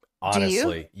him. Do you?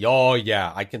 Honestly. Oh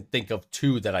yeah. I can think of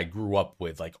 2 that I grew up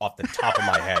with, like off the top of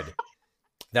my head.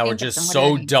 That were Think of just them, what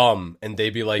so are they? dumb. And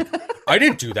they'd be like, I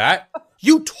didn't do that.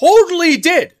 You totally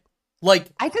did. Like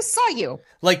I just saw you.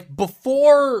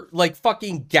 before like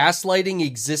fucking gaslighting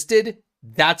existed,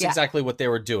 that's Yeah. exactly what they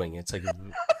were doing. It's like,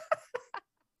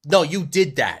 no, you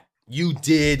did that. You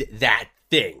did that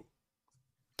thing.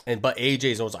 But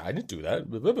AJ's always like, I didn't do that.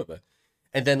 Blah, blah, blah, blah.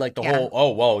 And then like the Yeah. whole,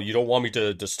 oh well, you don't want me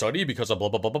to study because of blah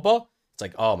blah blah blah blah. It's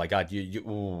like, oh my god, you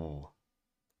ooh.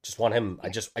 Just want him. I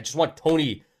just want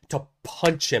Tony to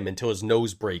punch him until his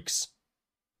nose breaks.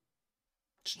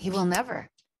 He will never.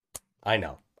 I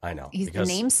know. He's the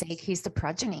namesake. He's the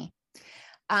progeny.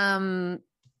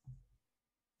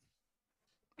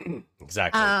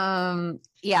 Exactly.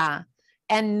 Yeah.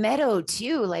 And Meadow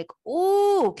too. Like,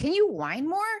 oh, can you whine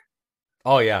more?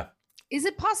 Oh yeah. Is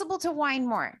it possible to whine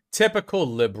more? Typical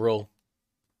liberal.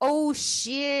 Oh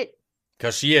shit.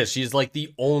 Because she is. She's like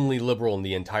the only liberal in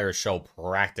the entire show,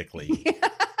 practically.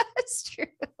 That's true.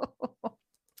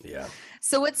 Yeah.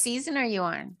 So what season are you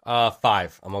on?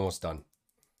 5. I'm almost done.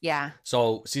 Yeah.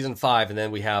 So season 5, and then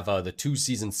we have the 2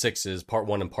 season 6s, part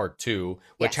 1 and part 2,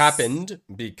 which Yes. happened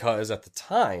because at the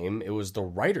time it was the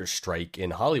writer's strike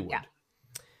in Hollywood, Yeah.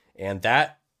 and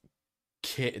that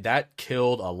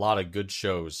killed a lot of good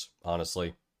shows.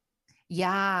 Honestly,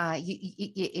 Yeah.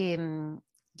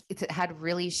 It had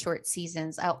really short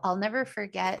seasons. I'll never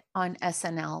forget on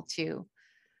SNL too,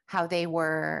 how they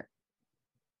were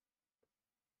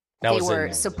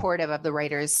supportive of the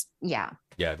writers. Yeah.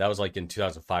 yeah, that was like in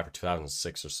 2005 or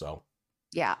 2006 or so.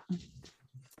 Yeah.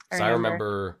 So I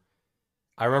remember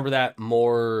that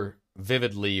more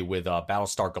vividly with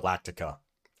Battlestar Galactica,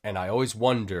 and I always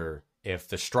wonder if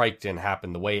the strike didn't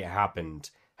happen the way it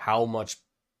happened, how much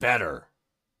better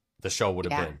the show would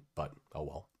have Yeah. been. But oh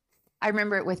well. I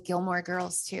remember it with Gilmore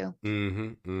Girls too.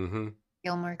 Mm-hmm.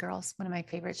 Gilmore Girls, one of my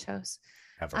favorite shows.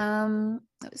 Ever.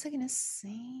 What was I gonna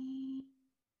say?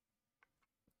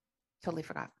 Totally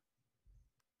forgot.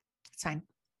 It's fine.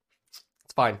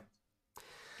 It's fine.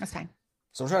 That's fine.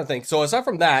 So I'm trying to think. So aside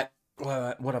from that,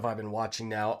 what have I been watching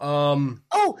now?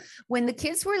 Oh, when the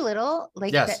kids were little,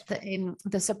 like Yes. in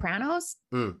The Sopranos,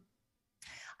 Mm.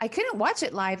 I couldn't watch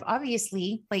it live,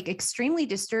 obviously, like extremely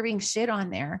disturbing shit on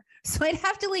there. So I'd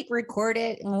have to like record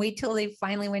it and wait till they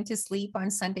finally went to sleep on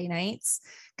Sunday nights.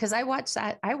 Cause I watched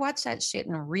that shit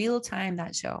in real time,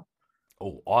 that show.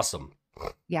 Oh, awesome.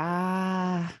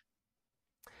 Yeah.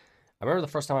 I remember the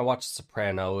first time I watched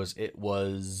Sopranos, it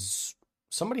was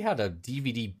somebody had a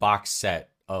DVD box set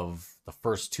of the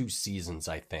first 2 seasons,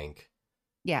 I think.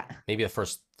 Yeah. Maybe the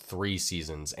first 3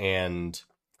 seasons, and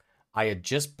I had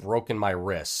just broken my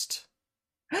wrist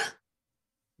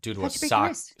due to How'd you break your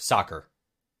wrist? soccer,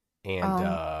 and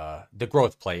the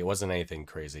growth play. It wasn't anything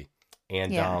crazy,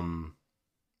 and Yeah.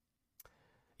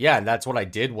 yeah, and that's what I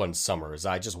did one summer. Is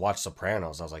I just watched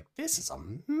Sopranos. I was like, this is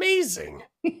amazing.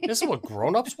 This is what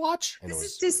grown-ups watch, and it This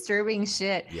is was disturbing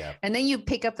shit. yeah. And then you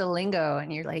pick up the lingo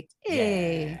and you're like,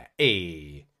 hey, Yeah.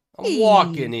 Hey, I'm Hey.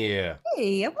 walking here.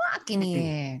 hey, I'm walking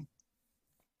here.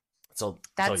 So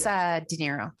That's yeah. De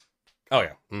Niro. Oh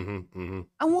yeah. Mm-hmm.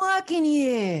 I'm walking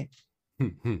here.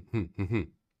 Mm-hmm.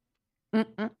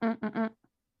 Mm-mm-mm-mm-mm.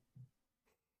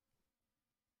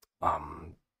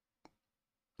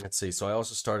 Let's see. So I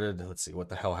also started. Let's see what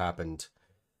the hell happened.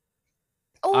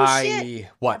 Oh shit.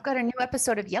 I've What? got a new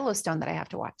episode of Yellowstone that I have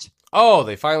to watch. Oh,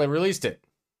 they finally released it.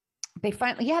 They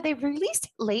released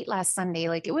it late last Sunday.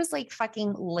 Like it was like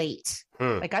fucking late.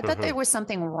 Like I thought there was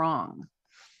something wrong.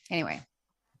 Anyway,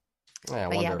 Yeah, I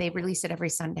but yeah, wonder. they release it every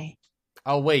Sunday.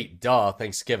 Oh wait, duh.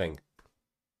 Thanksgiving.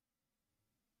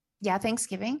 Yeah,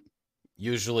 Thanksgiving.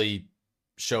 Usually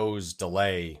shows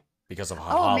delay because of a Oh,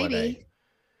 holiday. maybe.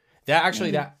 That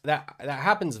actually Maybe. that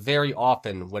happens very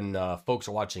often when folks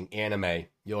are watching anime.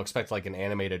 You'll expect like an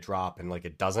anime to drop and like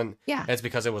it doesn't. Yeah. It's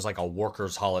because it was like a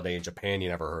workers' holiday in Japan you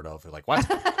never heard of. You're like, what?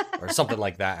 Or something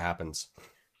like that happens.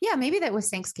 Yeah, maybe that was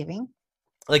Thanksgiving.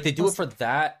 Like they do it for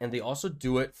that, and they also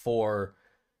do it for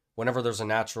whenever there's a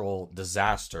natural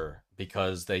disaster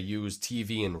because they use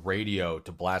TV and radio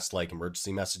to blast like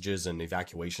emergency messages and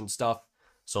evacuation stuff.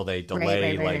 So they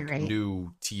delay right.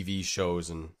 new TV shows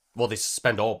and well, they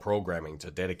suspend all programming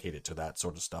to dedicate it to that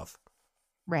sort of stuff.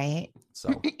 Right. So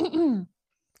kind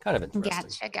of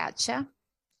interesting. Gotcha.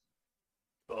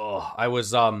 Oh, I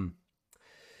was went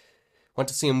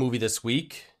to see a movie this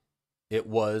week. It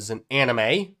was an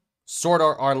anime, Sword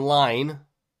Art Online,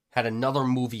 had another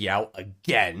movie out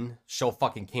again. Show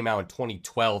fucking came out in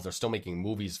 2012. They're still making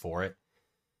movies for it.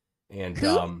 And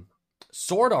Who?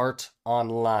 Sword Art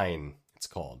Online, it's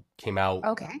called. Came out.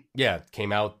 Okay. Yeah, it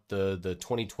came out the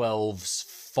 2012's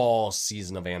fall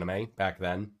season of anime back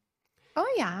then.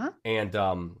 Oh yeah. And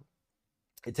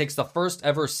it takes the first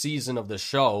ever season of the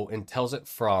show and tells it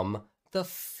from the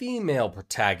female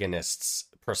protagonist's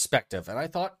perspective. And I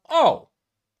thought, oh,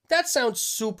 that sounds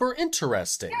super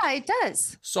interesting. Yeah, it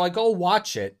does. So I go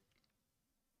watch it.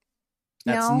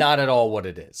 That's No. not at all what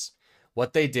it is.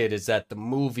 What they did is that the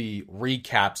movie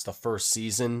recaps the first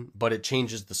season, but it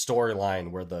changes the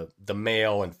storyline where the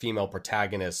male and female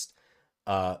protagonist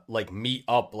like meet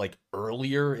up like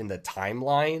earlier in the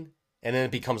timeline, and then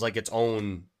it becomes like its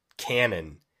own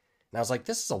canon. And I was like,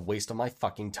 this is a waste of my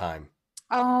fucking time.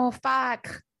 Oh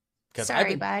fuck. Because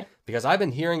Sorry, bud. because I've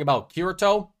been hearing about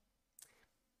Kirito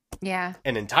Yeah.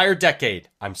 an entire decade.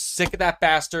 I'm sick of that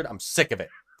bastard. I'm sick of it.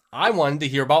 I wanted to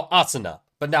hear about Asuna,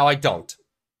 but now I don't.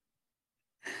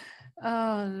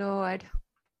 Oh Lord.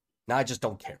 Now I just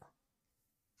don't care.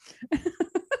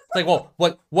 It's like, well,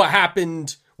 what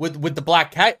happened with the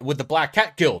Black Cat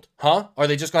Guild, huh? Are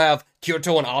they just gonna have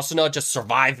Kirito and Asuna just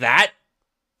survive that?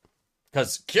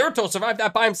 Because Kirito survived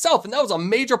that by himself, and that was a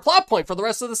major plot point for the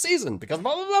rest of the season. Because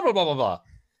blah blah blah blah blah blah blah.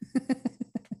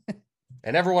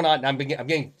 And everyone I'm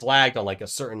getting flagged on like a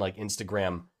certain like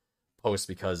Instagram post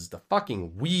because the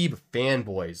fucking weeb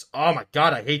fanboys. Oh my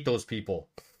god, I hate those people.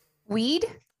 Weed?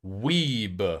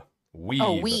 Weeb.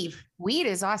 Oh, weave. Weed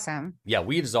is awesome. Yeah,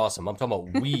 weed is awesome. I'm talking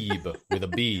about weeb with a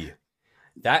B.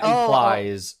 That Oh,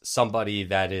 implies somebody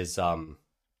that is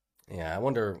I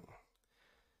wonder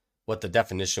what the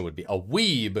definition would be. A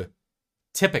weeb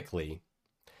typically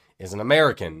is an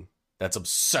American that's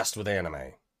obsessed with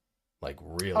anime. Like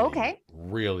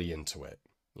really into it,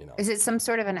 you know. Is it some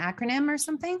sort of an acronym or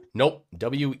something? Nope.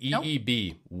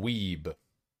 WEEB, weeb.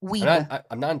 Weeb.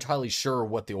 I'm not entirely sure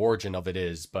what the origin of it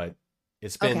is, but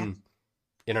it's been Okay.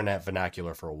 internet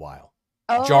vernacular for a while.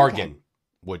 Oh, Jargon, okay.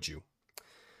 would you?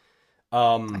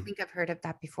 I think I've heard of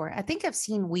that before. I think I've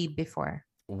seen weeb before.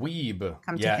 Weeb.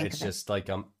 Come to Yeah, think it's of it. just like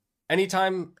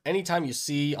anytime you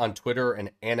see on Twitter an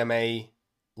anime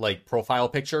like profile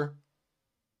picture,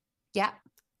 Yeah.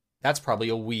 that's probably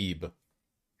a weeb.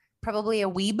 Probably a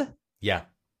weeb. Yeah.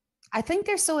 I think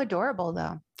they're so adorable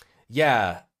though.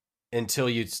 Yeah. Until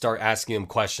you start asking them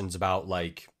questions about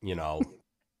like, you know,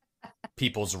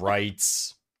 people's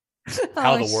rights,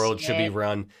 how Oh, the world should be shit.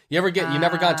 run. You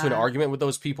never got into an Ah. argument with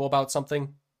those people about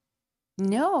something?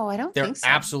 No, I don't They're think so.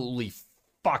 absolutely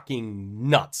fucking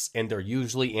nuts, and they're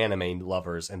usually anime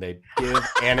lovers, and they give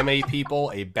anime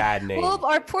people a bad name. Well,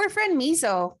 our poor friend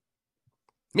Miso.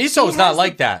 Miso's she not has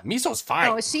like that. Miso's fine.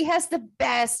 No, she has the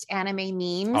best anime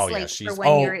memes. Oh, yeah, like she's- for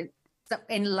when you're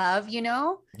in love, you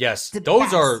know? Yes, the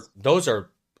those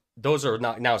best. are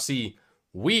not. Now, see,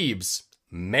 weebs,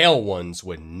 male ones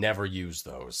would never use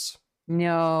those.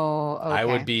 No.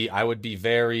 Okay. I would be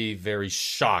very, very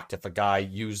shocked if a guy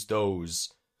used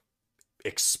those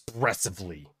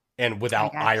expressively and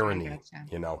without gotcha, I irony. gotcha.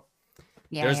 You know,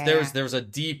 Yeah, there's a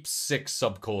deep, sick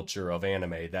subculture of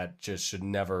anime that just should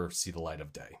never see the light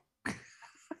of day.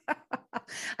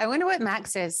 I wonder what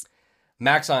Max is.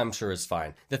 Max, I'm sure, is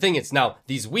fine. The thing is, now,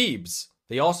 these weebs,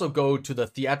 they also go to the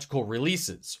theatrical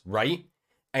releases, right?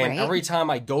 And Right. every time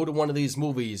I go to one of these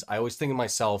movies, I always think to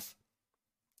myself,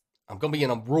 I'm going to be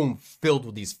in a room filled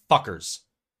with these fuckers.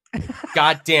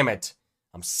 God damn it.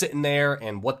 I'm sitting there,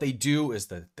 and what they do is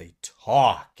that they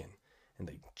talk and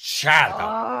they chat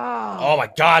about, oh my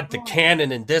God, the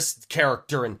canon and this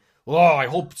character, and oh, I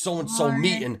hope so-and-so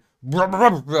meet, and blah, blah,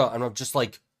 blah, blah. And I'm just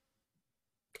like,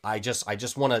 I just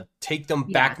want to take them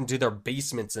back into their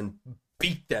basements and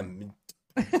beat them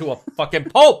to a fucking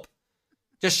pulp.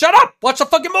 Just shut up. Watch the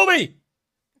fucking movie.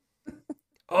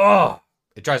 Oh,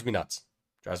 it drives me nuts.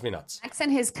 Max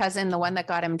and his cousin, the one that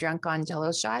got him drunk on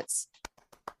Jello shots,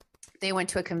 they went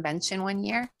to a convention one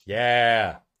year.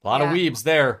 Yeah. A lot of Yeah. weebs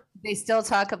there. They still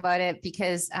talk about it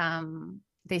because a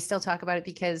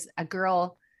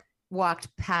girl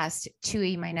walked past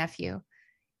Chewy, my nephew,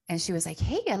 and she was like,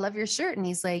 "Hey, I love your shirt." And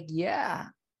he's like, "Yeah."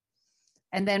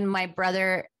 And then my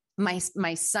brother, my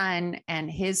son and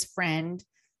his friend,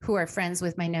 who are friends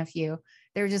with my nephew,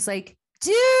 they were just like,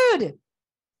 "Dude,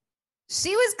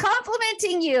 she was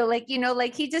complimenting you." Like, you know,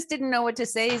 like he just didn't know what to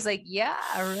say. He's like, "Yeah,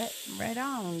 right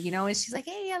on." You know, and she's like,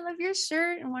 "Hey, I love your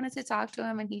shirt," and wanted to talk to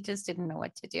him, and he just didn't know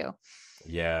what to do.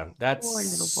 Yeah. That's Poor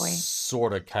little boy.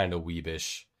 sort of kind of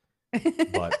weebish.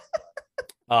 But,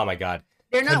 oh my God.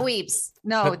 They're not weeps.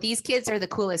 No, these kids are the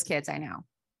coolest kids I know.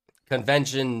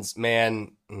 Conventions,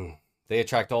 man, They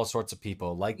attract all sorts of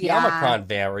people, like the Yeah. Omicron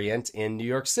variant in New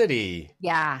York City.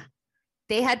 Yeah.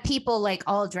 They had people like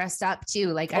all dressed up too.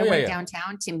 Like I Oh, yeah, went yeah.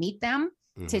 downtown to meet them,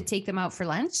 to Mhm. take them out for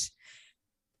lunch.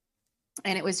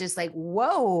 And it was just like,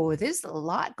 whoa, there's a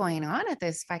lot going on at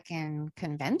this fucking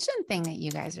convention thing that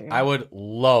you guys are. I would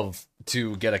love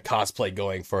to get a cosplay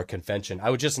going for a convention. I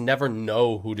would just never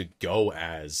know who to go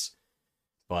as.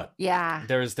 But Yeah.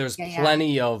 there's Yeah.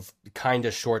 plenty of kind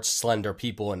of short, slender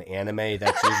people in anime.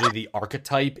 That's usually the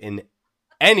archetype in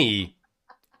any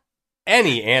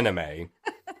anime.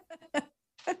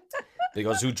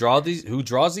 Because who draws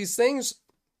these things?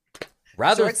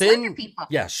 Rather Short, slender thin, people.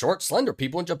 yeah, short, slender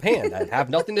people in Japan that have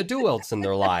nothing to do else in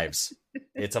their lives.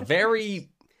 It's a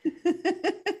very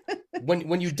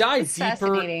when you dive It's deeper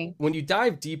fascinating. when you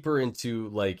dive deeper into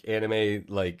like anime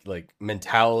like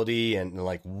mentality and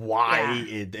like why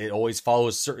it always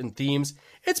follows certain themes,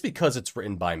 it's because it's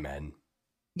written by men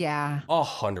Yeah.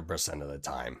 100% of the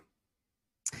time.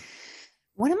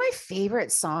 One of my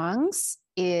favorite songs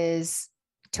is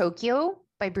Tokyo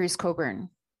by Bruce Cockburn.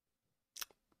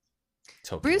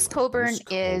 Tokyo Bruce by Cockburn Bruce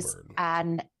is Cockburn.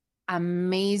 an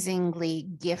amazingly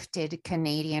gifted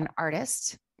Canadian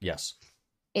artist. Yes,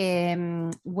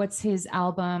 What's his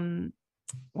album?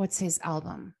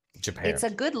 Japan. It's a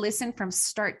good listen from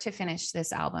start to finish,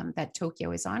 this album that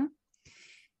Tokyo is on.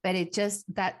 But it just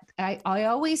that I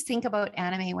always think about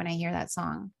anime when I hear that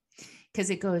song, because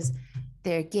it goes,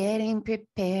 they're getting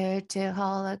prepared to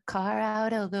haul a car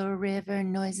out of the river.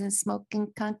 Noise and smoke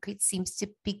and concrete seems to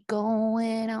be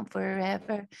going on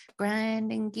forever.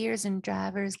 Grinding gears and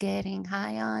drivers getting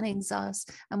high on exhaust.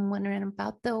 I'm wondering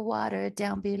about the water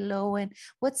down below and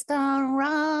what's gone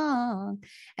wrong.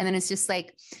 And then it's just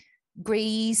like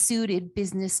gray suited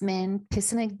businessmen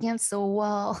pissing against the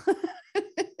wall.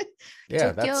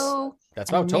 Yeah, Tokyo, that's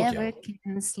about Tokyo. never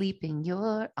can sleep in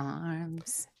your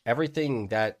arms. Everything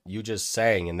that you just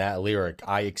sang in that lyric,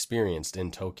 I experienced in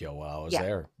Tokyo while I was Yeah.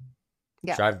 there.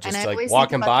 Yeah. Drive just I like always think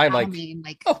walking about by, the I'm like, Halloween,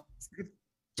 like oh,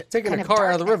 taking kind a of car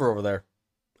out of the darkness. river over there.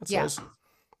 That's Yeah. nice.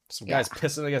 Some guys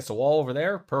pissing against the wall over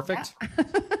there. Perfect.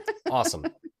 Awesome.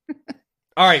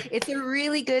 All right. It's a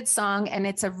really good song and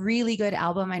it's a really good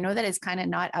album. I know that it's kind of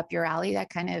not up your alley, that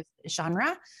kind of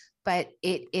genre, but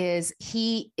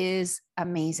he is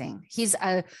amazing.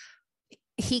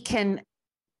 He can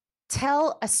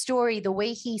tell a story the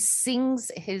way he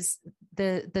sings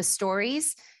the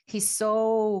stories. He's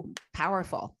so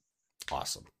powerful.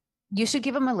 Awesome. You should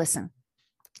give him a listen.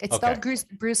 It's Okay. spelled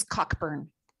Bruce Cockburn,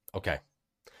 Okay.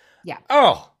 Yeah.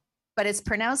 Oh, but it's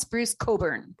pronounced Bruce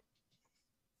Cockburn.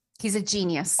 He's a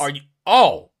genius. are you?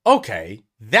 Oh, okay.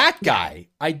 That guy,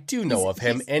 I do know He's- of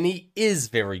him, he's- and he is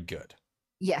very good.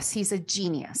 Yes, he's a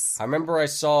genius. I remember I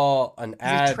saw an He's a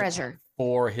ad treasure.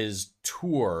 for his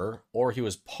tour, or he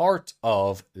was part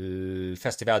of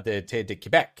Festival d'été de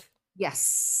Québec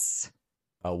Yes.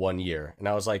 1 year, and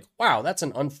I was like, "Wow, that's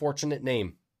an unfortunate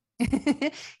name."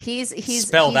 he's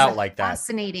Spelled he's out a like that.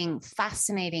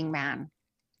 fascinating man.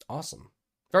 Awesome,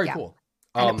 very Yeah. cool.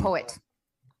 And a poet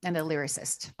and a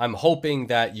lyricist. I'm hoping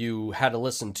that you had to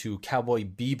listen to Cowboy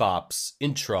Bebop's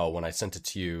intro when I sent it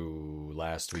to you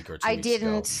last week or 2 I weeks ago.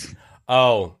 didn't.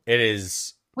 Oh, it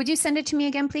is. Would you send it to me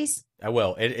again, please? I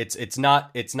will. It's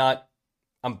not.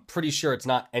 I'm pretty sure it's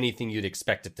not anything you'd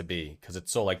expect it to be because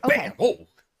it's so like, Okay. bam, oh,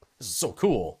 this is so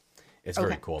cool. It's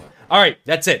very Okay. cool. All right,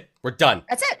 that's it. We're done.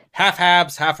 That's it. Half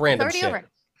habs, half It's random already shit.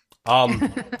 over.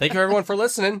 Thank you everyone for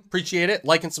listening. Appreciate it.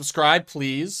 Like and subscribe,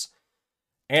 please.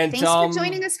 And Thanks for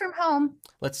joining us from home.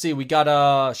 let's see. We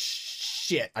got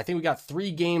shit. I think we got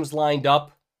 3 games lined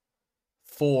up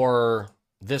for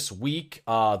this week.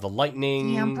 The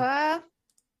Lightning. Tampa.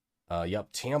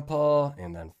 Tampa,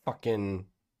 and then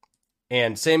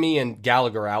and Sammy and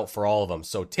Gallagher out for all of them.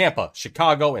 So Tampa,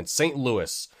 Chicago, and St.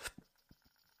 Louis.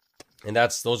 And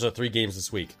those are 3 games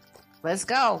this week. Let's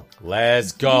go.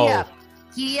 Let's go. Giddy up.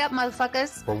 Giddy up,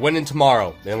 motherfuckers. We're winning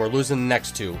tomorrow, and we're losing the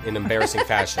next 2 in embarrassing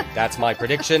fashion. That's my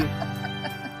prediction.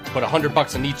 Put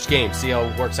 $100 in each game. See how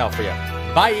it works out for you.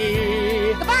 Bye.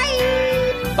 Bye.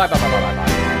 Bye. Bye. Bye. Bye. Bye. Bye.